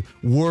the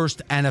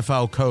worst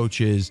NFL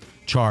coaches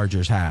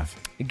Chargers have.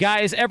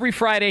 Guys, every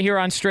Friday here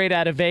on Straight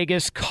Outta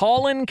Vegas,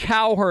 Colin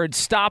Cowherd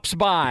stops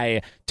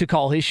by to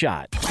call his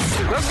shot.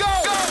 Let's go!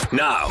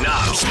 Now.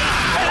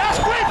 Hey, that's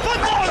great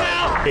football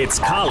now! It's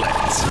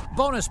Colin's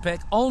Bonus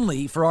pick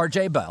only for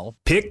RJ Bell.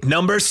 pick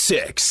number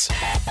 6.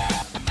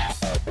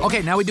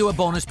 Okay, now we do a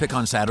bonus pick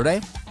on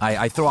Saturday.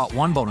 I throw out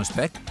one bonus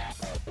pick.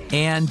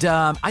 And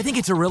I think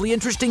it's a really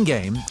interesting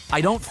game.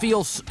 I don't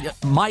feel...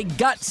 My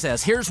gut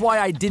says, here's why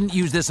I didn't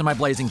use this in my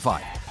Blazing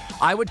 5.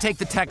 I would take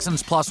the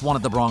Texans +1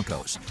 at the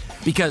Broncos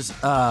because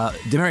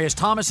Demaryius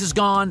Thomas is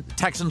gone.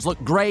 Texans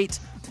look great.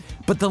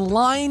 But the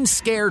line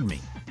scared me.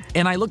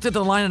 And I looked at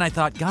the line and I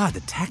thought, God,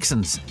 the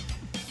Texans,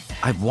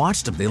 I've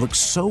watched them. They look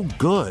so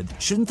good.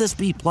 Shouldn't this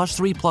be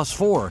 +3,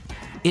 +4?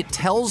 It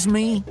tells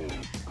me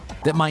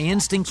that my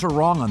instincts are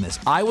wrong on this.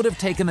 I would have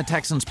taken the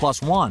Texans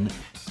 +1.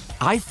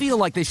 I feel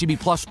like they should be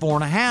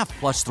 +4.5,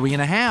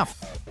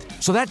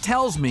 +3.5. So that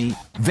tells me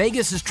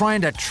Vegas is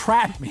trying to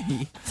trap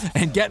me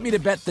and get me to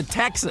bet the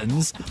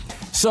Texans.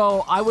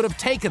 So I would have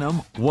taken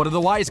them. What do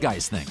the wise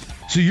guys think?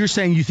 So you're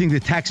saying you think the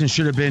Texans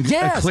should have been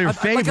a clear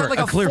favorite? Like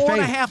a clear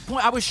 4.5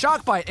 point. I was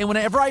shocked by it. And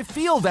whenever I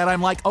feel that,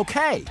 I'm like,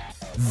 okay,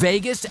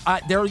 Vegas,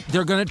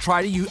 they're going to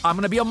try to use, I'm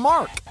going to be a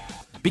mark.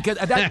 Because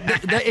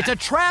it's a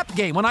trap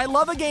game. When I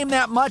love a game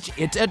that much,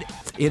 it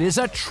is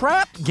a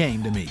trap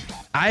game to me.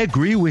 I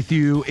agree with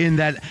you in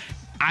that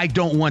I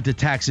don't want the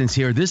Texans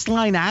here. This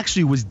line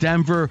actually was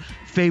Denver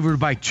favored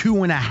by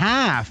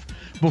 2.5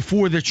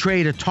 before the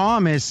trade of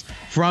Thomas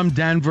from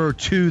Denver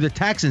to the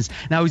Texans.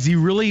 Now, is he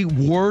really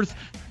worth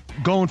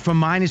going from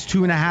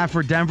 -2.5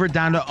 for Denver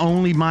down to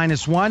only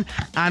 -1?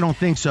 I don't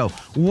think so.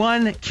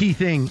 One key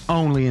thing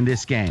only in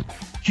this game.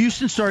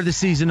 Houston started the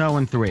season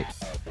 0-3.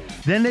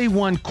 Then they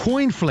won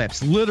coin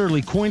flips,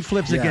 literally coin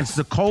flips against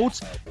the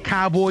Colts,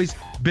 Cowboys,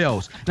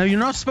 Bills. Now, you're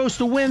not supposed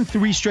to win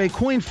 3 straight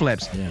coin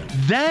flips. Yeah.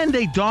 Then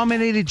they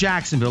dominated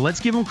Jacksonville. Let's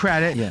give them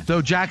credit,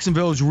 though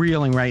Jacksonville is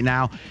reeling right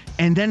now.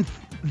 And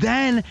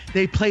then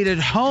they played at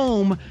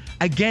home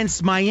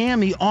against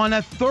Miami on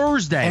a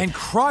Thursday. And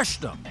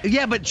crushed them.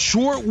 Yeah, but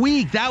short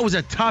week. That was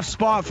a tough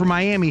spot for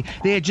Miami.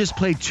 They had just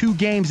played 2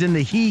 games in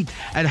the heat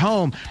at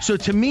home. So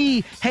to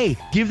me, hey,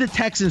 give the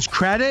Texans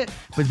credit,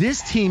 but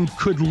this team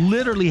could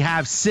literally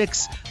have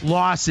 6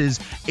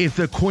 losses if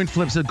the coin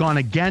flips had gone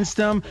against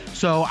them.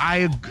 So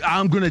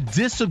I'm going to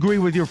disagree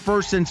with your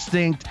first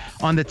instinct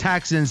on the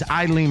Texans.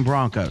 I lean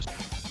Broncos.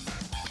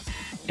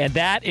 And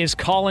that is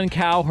Colin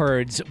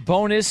Cowherd's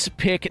bonus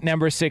pick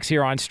number 6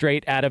 here on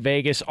Straight Outta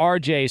Vegas.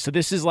 RJ, so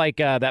this is like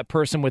that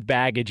person with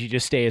baggage you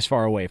just stay as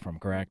far away from,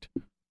 correct?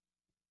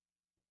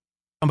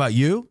 How about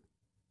you?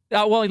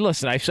 Well,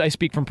 listen, I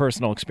speak from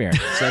personal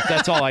experience.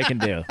 That's all I can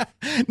do.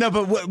 No,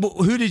 but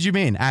who did you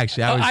mean,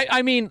 actually?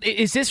 I mean,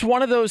 is this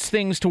one of those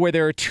things to where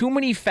there are too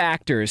many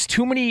factors,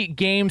 too many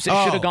games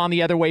that should have gone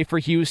the other way for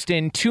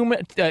Houston,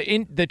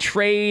 in the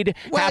trade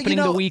happening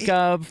the week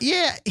of?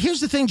 Yeah,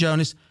 here's the thing,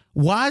 Jonas.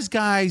 Wise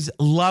guys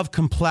love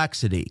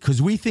complexity because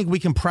we think we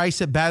can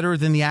price it better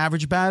than the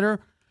average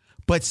batter.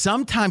 But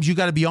sometimes you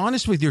got to be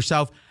honest with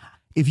yourself.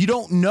 If you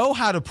don't know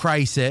how to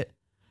price it,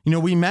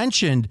 we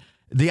mentioned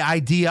the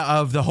idea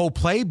of the whole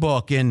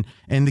playbook and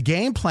the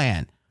game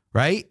plan,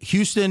 right?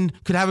 Houston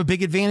could have a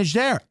big advantage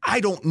there. I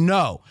don't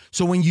know.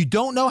 So when you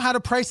don't know how to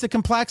price the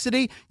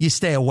complexity, you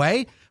stay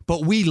away.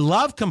 But we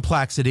love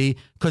complexity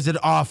because it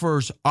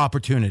offers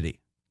opportunity.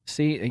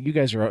 See, you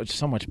guys are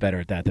so much better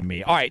at that than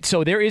me. All right,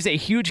 so there is a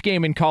huge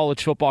game in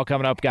college football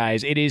coming up,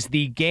 guys. It is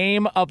the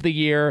game of the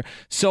year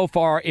so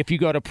far. If you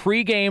go to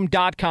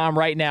pregame.com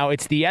right now,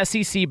 it's the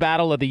SEC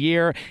Battle of the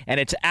Year, and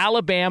it's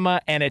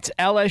Alabama and it's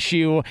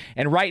LSU.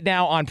 And right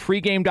now on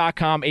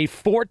pregame.com, a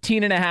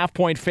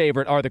 14.5-point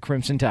favorite are the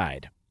Crimson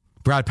Tide.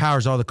 Brad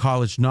Powers, all the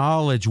college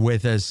knowledge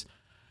with us.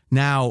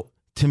 Now,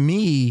 to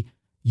me,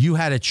 you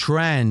had a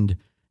trend,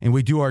 and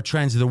we do our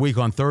trends of the week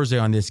on Thursday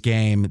on this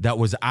game that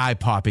was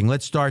eye-popping.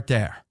 Let's start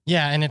there.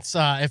 Yeah, and it's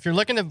if you're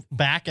looking to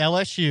back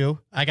LSU,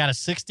 I got a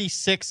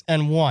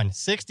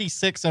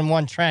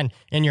 66-1 trend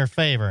in your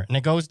favor. And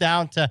it goes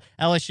down to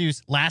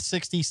LSU's last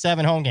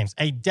 67 home games,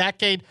 a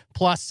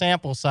decade-plus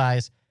sample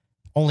size.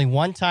 Only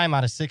one time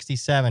out of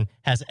 67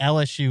 has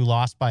LSU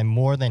lost by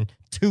more than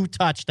 2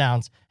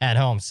 touchdowns at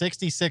home.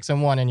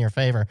 66-1 in your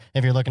favor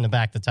if you're looking to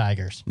back the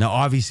Tigers. Now,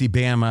 obviously,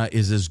 Bama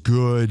is as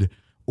good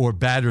or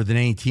better than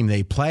any team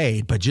they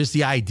played, but just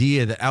the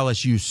idea that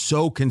LSU is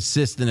so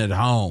consistent at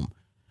home,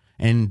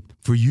 and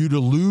for you to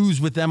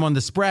lose with them on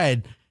the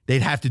spread,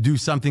 they'd have to do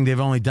something they've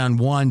only done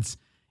once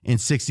in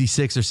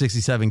 66 or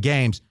 67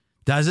 games.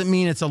 Doesn't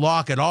mean it's a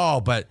lock at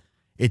all, but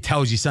it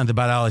tells you something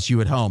about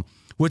LSU at home.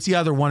 What's the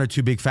other 1 or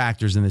 2 big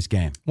factors in this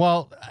game?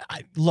 Well,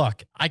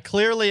 I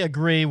clearly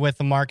agree with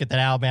the market that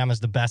Alabama is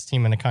the best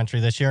team in the country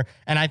this year,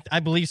 and I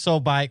believe so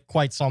by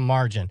quite some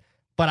margin.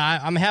 But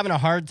I'm having a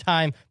hard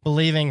time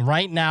believing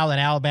right now that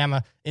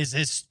Alabama is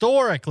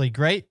historically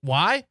great.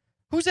 Why?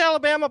 Who's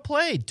Alabama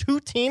played? 2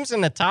 teams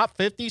in the top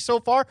 50 so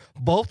far,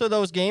 both of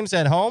those games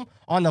at home.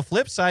 On the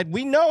flip side,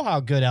 we know how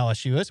good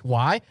LSU is.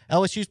 Why?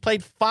 LSU's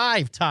played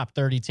 5 top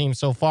 30 teams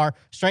so far.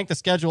 Strength of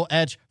schedule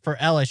edge for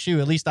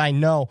LSU. At least I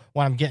know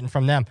what I'm getting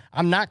from them.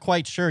 I'm not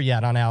quite sure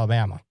yet on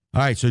Alabama.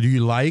 All right, so do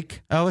you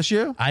like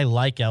LSU? I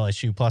like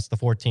LSU plus the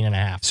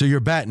 14.5. So you're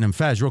betting them.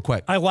 Fez, real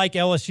quick. I like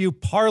LSU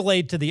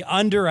parlayed to the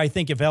under. I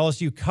think if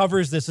LSU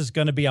covers, this is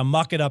going to be a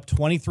muck-it-up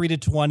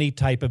 23-20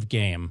 type of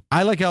game.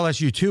 I like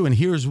LSU too, and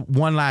here's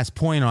one last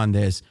point on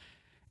this.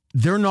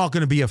 They're not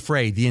going to be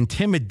afraid. The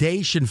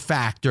intimidation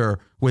factor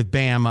with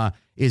Bama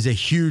is a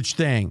huge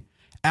thing.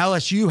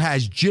 LSU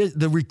has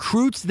the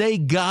recruits they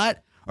got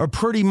are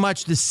pretty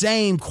much the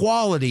same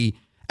quality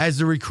as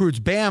the recruits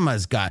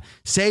Bama's got.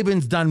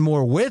 Saban's done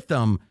more with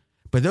them,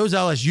 but those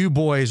LSU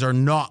boys are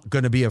not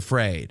going to be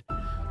afraid.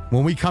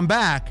 When we come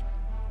back,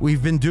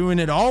 we've been doing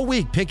it all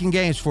week, picking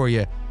games for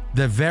you.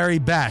 The very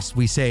best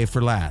we save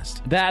for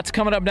last. That's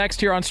coming up next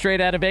here on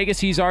Straight Outta Vegas.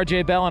 He's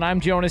RJ Bell, and I'm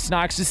Jonas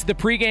Knox. This is the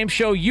pregame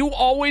show you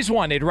always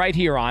wanted right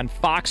here on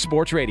Fox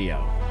Sports Radio.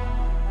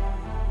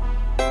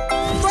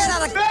 Straight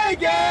Outta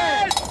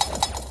Vegas!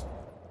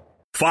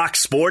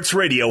 Fox Sports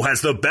Radio has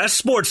the best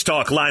sports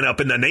talk lineup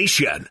in the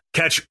nation.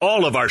 Catch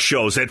all of our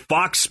shows at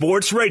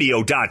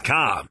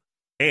foxsportsradio.com.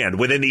 And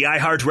within the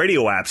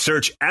iHeartRadio app,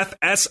 search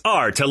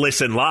FSR to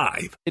listen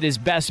live. It is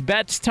Best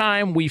Bets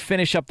time. We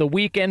finish up the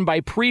weekend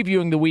by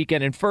previewing the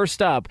weekend. And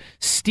first up,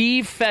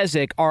 Steve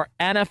Fezzik, our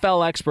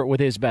NFL expert, with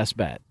his best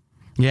bet.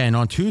 Yeah, and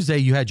on Tuesday,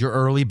 you had your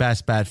early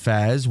best bet,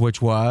 Fez,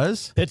 which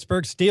was?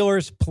 Pittsburgh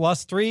Steelers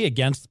 +3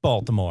 against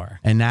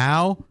Baltimore. And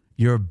now,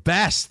 your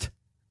best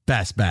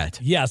bet.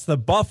 Yes, the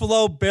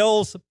Buffalo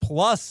Bills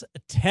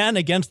 +10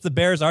 against the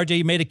Bears. RJ,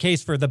 you made a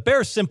case for the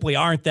Bears simply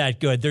aren't that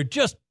good. They're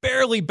just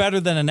barely better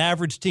than an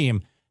average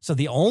team. So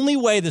the only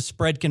way the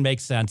spread can make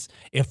sense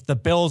if the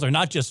Bills are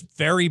not just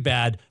very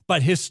bad,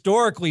 but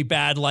historically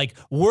bad, like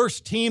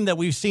worst team that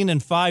we've seen in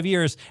 5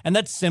 years, and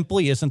that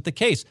simply isn't the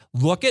case.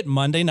 Look at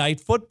Monday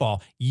Night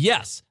Football.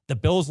 Yes, the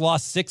Bills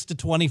lost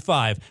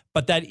 6-25,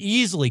 but that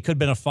easily could have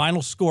been a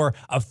final score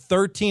of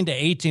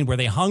 13-18 where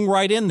they hung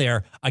right in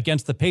there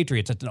against the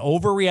Patriots. It's an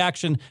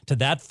overreaction to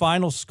that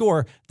final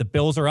score. The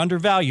Bills are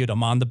undervalued.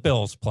 I'm on the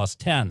Bills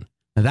 +10.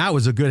 Now, that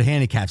was a good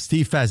handicap.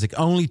 Steve Fezzik,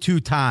 only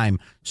 2-time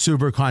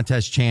Super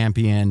Contest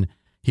champion.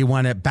 He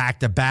won it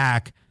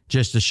back-to-back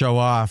just to show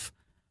off.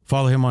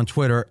 Follow him on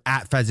Twitter,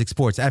 @Fezzik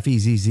Sports,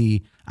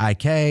 Fezzik.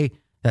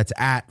 That's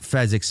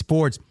 @Fezzik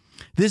Sports.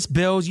 This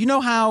Bills, you know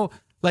how,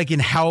 like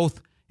in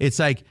health, it's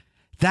like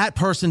that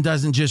person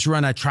doesn't just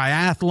run a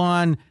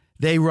triathlon.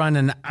 They run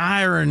an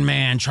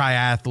Ironman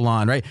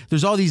triathlon, right?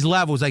 There's all these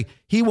levels. Like,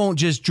 he won't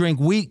just drink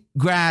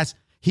wheatgrass.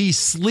 He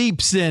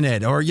sleeps in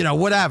it, or,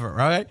 whatever,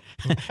 right?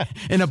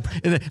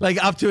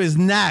 Like up to his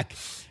neck.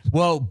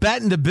 Well,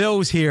 betting the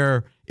Bills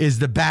here is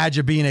the badge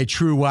of being a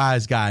true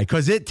wise guy,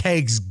 because it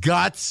takes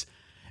guts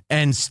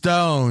and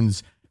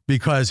stones,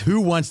 because who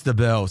wants the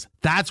Bills?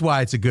 That's why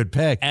it's a good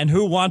pick. And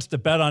who wants to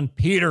bet on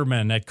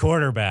Peterman at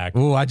quarterback?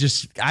 Ooh, I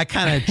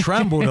kind of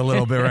trembled a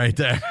little bit right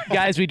there.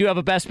 Guys, we do have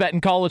a best bet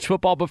in college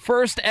football, but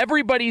first,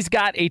 everybody's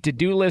got a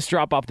to-do list.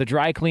 Drop off the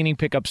dry cleaning,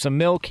 pick up some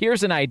milk.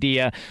 Here's an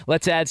idea.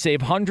 Let's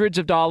save hundreds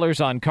of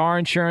dollars on car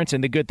insurance,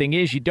 and the good thing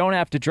is you don't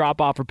have to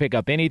drop off or pick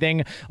up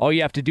anything. All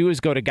you have to do is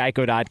go to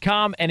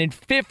geico.com, and in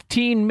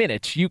 15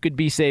 minutes, you could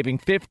be saving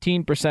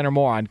 15% or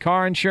more on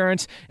car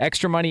insurance.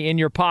 Extra money in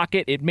your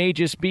pocket. It may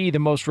just be the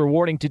most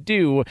rewarding to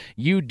do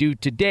you do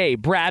today.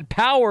 Brad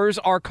Powers,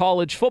 our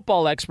college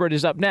football expert,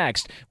 is up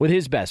next with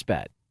his best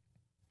bet.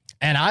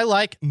 And I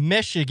like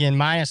Michigan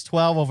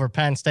 -12 over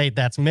Penn State.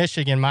 That's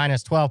Michigan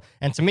 -12.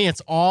 And to me,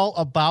 it's all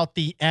about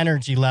the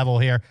energy level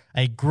here.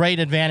 A great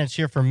advantage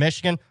here for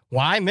Michigan.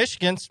 Why?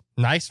 Michigan's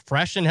nice,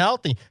 fresh, and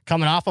healthy,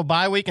 coming off a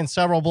bye week and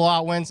several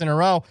blowout wins in a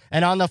row.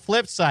 And on the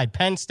flip side,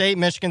 Penn State,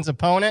 Michigan's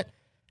opponent,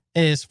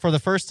 is for the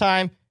first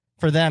time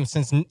for them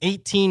since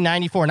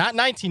 1894, not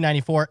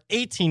 1994,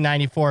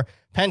 1894,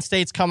 Penn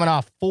State's coming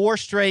off 4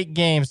 straight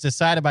games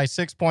decided by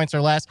 6 points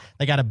or less.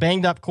 They got a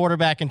banged-up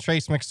quarterback in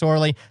Trace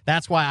McSorley.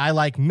 That's why I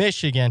like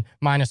Michigan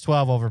minus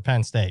 12 over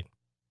Penn State.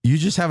 You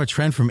just have a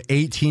trend from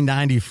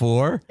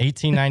 1894?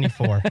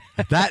 1894.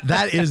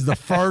 That is the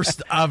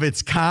first of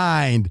its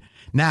kind.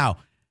 Now,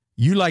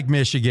 you like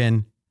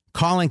Michigan.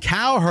 Colin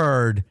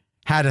Cowherd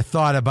had a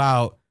thought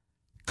about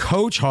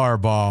Coach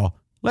Harbaugh.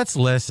 Let's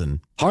llisten.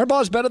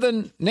 Harbaugh's better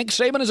than Nick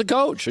Saban as a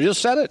coach. I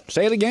just said it.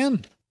 Say it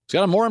again. He's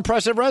got a more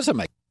impressive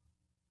resume.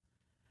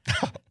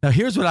 Now,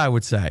 here's what I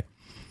would say,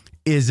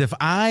 is if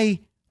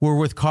I were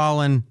with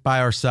Colin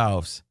by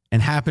ourselves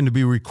and happened to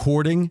be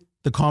recording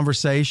the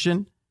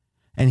conversation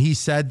and he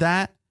said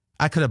that,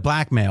 I could have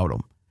blackmailed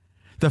him.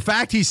 The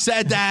fact he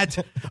said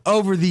that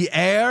over the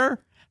air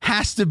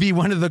has to be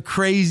one of the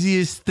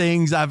craziest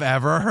things I've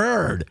ever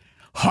heard.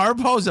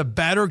 Harbaugh's a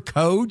better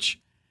coach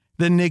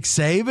than Nick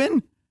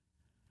Saban?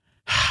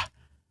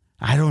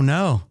 I don't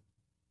know.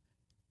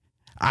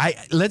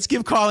 Let's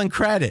give Colin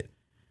credit.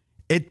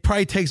 It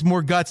probably takes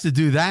more guts to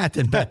do that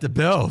than bet the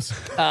Bills.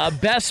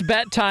 Best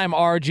bet time,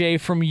 RJ,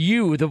 from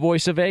you, the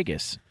voice of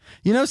Vegas.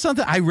 You know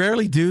something? I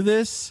rarely do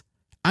this.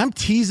 I'm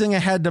teasing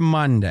ahead to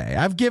Monday.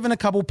 I've given a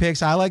couple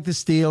picks. I like the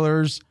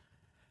Steelers,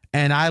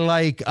 and I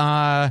like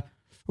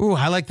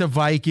the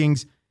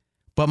Vikings.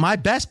 But my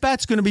best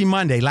bet's going to be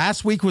Monday.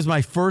 Last week was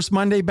my first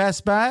Monday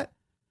best bet,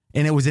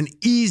 and it was an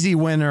easy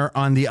winner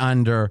on the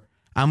under.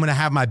 I'm going to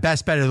have my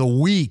best bet of the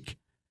week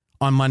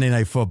on Monday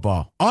Night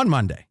Football on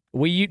Monday.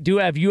 We do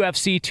have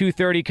UFC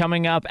 230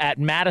 coming up at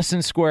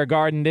Madison Square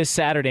Garden this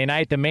Saturday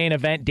night. The main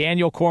event,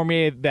 Daniel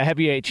Cormier, the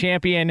heavyweight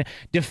champion,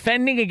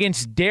 defending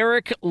against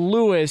Derek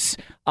Lewis.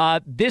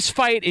 This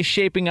fight is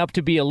shaping up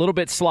to be a little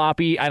bit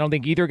sloppy. I don't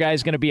think either guy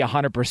is going to be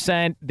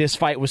 100%. This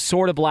fight was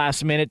sort of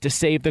last minute to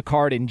save the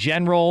card in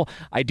general.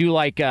 I do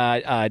like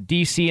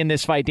DC in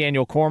this fight,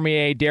 Daniel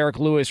Cormier. Derek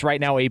Lewis right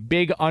now a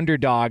big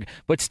underdog,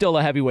 but still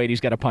a heavyweight.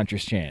 He's got a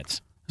puncher's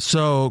chance.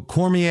 So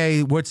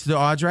Cormier, what's the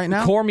odds right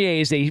now?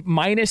 Cormier is a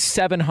minus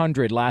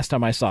 700 last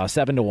time I saw,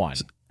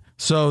 7-1.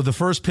 So the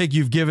first pick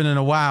you've given in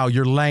a while,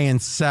 you're laying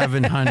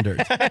 700.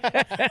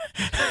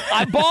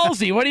 I'm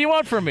ballsy. What do you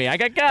want from me? I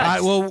got guts. All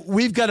right, well,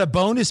 we've got a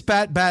bonus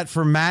bet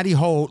for Matty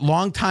Holt,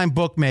 longtime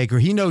bookmaker.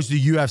 He knows the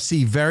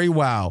UFC very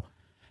well.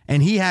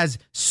 And he has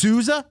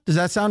Souza. Does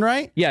that sound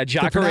right? Yeah,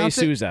 Jacare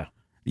Souza.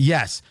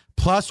 Yes,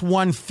 plus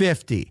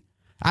 150.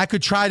 I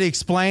could try to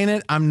explain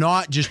it. I'm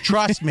not. Just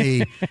trust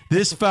me.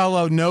 This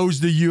fellow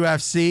knows the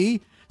UFC.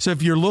 So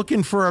if you're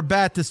looking for a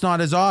bet that's not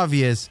as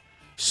obvious,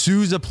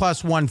 Souza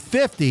plus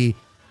 150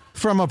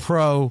 from a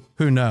pro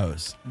who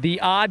knows.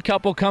 The Odd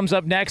Couple comes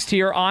up next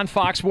here on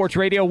Fox Sports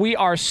Radio. We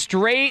are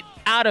straight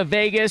out of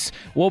Vegas.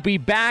 We'll be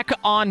back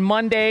on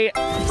Monday.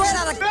 Straight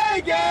out of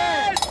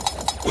Vegas!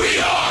 We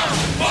are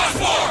Fox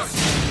Sports!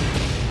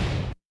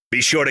 Be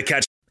sure to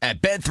catch. At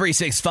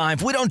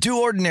Bet365, we don't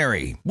do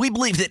ordinary. We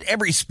believe that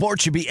every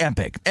sport should be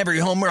epic. Every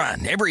home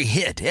run, every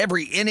hit,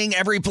 every inning,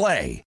 every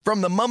play. From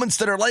the moments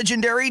that are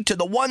legendary to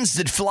the ones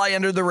that fly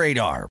under the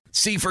radar.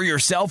 See for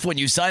yourself when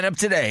you sign up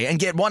today and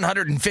get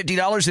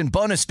 $150 in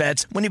bonus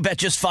bets when you bet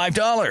just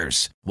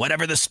 $5.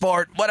 Whatever the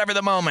sport, whatever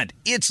the moment,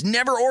 it's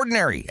never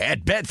ordinary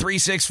at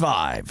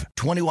Bet365.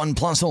 21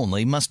 plus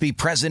only. Must be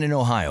present in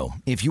Ohio.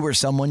 If you or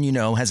someone you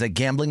know has a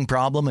gambling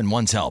problem and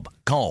wants help,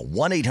 call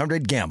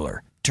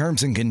 1-800-GAMBLER.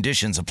 Terms and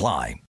conditions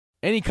apply.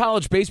 Any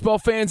college baseball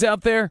fans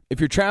out there? If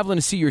you're traveling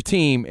to see your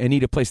team and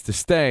need a place to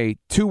stay,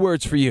 2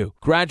 words for you: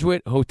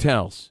 Graduate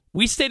Hotels.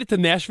 We stayed at the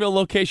Nashville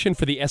location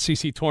for the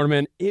SEC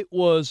tournament. It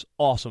was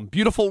awesome.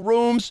 Beautiful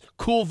rooms,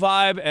 cool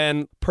vibe,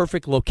 and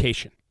perfect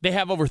location. They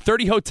have over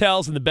 30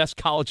 hotels in the best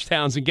college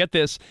towns, and get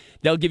this,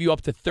 they'll give you up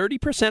to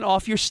 30%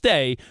 off your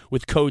stay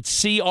with code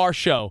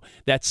CRSHOW.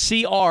 That's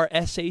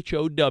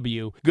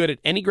CRSHOW. Good at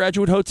any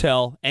Graduate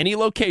Hotel, any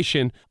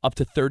location, up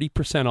to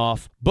 30%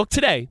 off. Book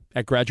today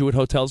at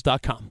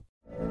graduatehotels.com.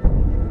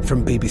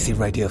 From BBC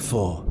Radio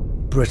 4,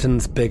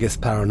 Britain's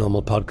biggest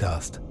paranormal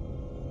podcast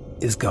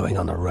is going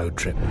on a road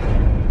trip.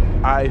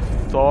 I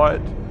thought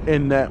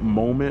in that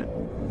moment,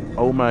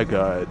 oh my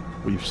God,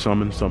 we've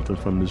summoned something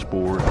from this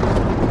board.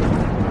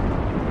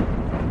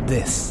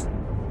 This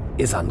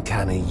is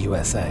Uncanny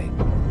USA.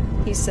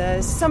 He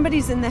says,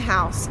 somebody's in the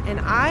house,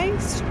 and I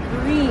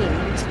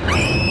screamed.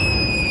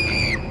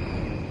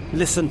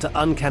 Listen to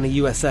Uncanny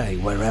USA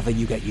wherever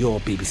you get your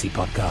BBC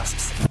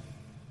podcasts,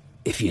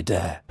 if you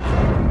dare.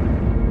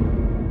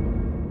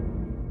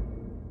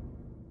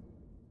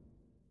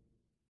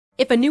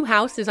 If a new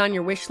house is on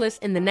your wish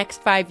list in the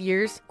next 5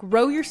 years,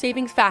 grow your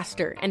savings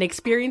faster and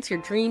experience your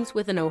dreams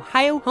with an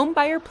Ohio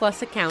Homebuyer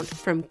Plus account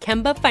from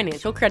Kemba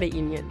Financial Credit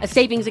Union. A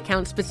savings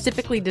account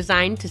specifically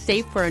designed to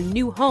save for a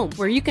new home,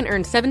 where you can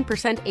earn 7%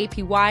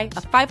 APY,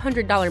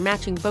 a $500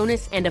 matching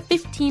bonus, and a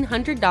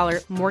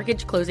 $1,500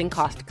 mortgage closing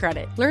cost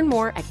credit. Learn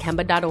more at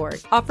Kemba.org.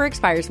 Offer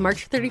expires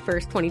March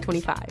 31st,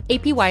 2025.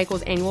 APY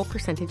equals annual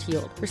percentage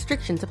yield.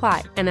 Restrictions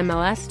apply.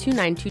 NMLS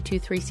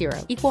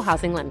 292230. Equal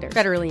housing lender.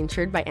 Federally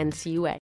insured by NCUA.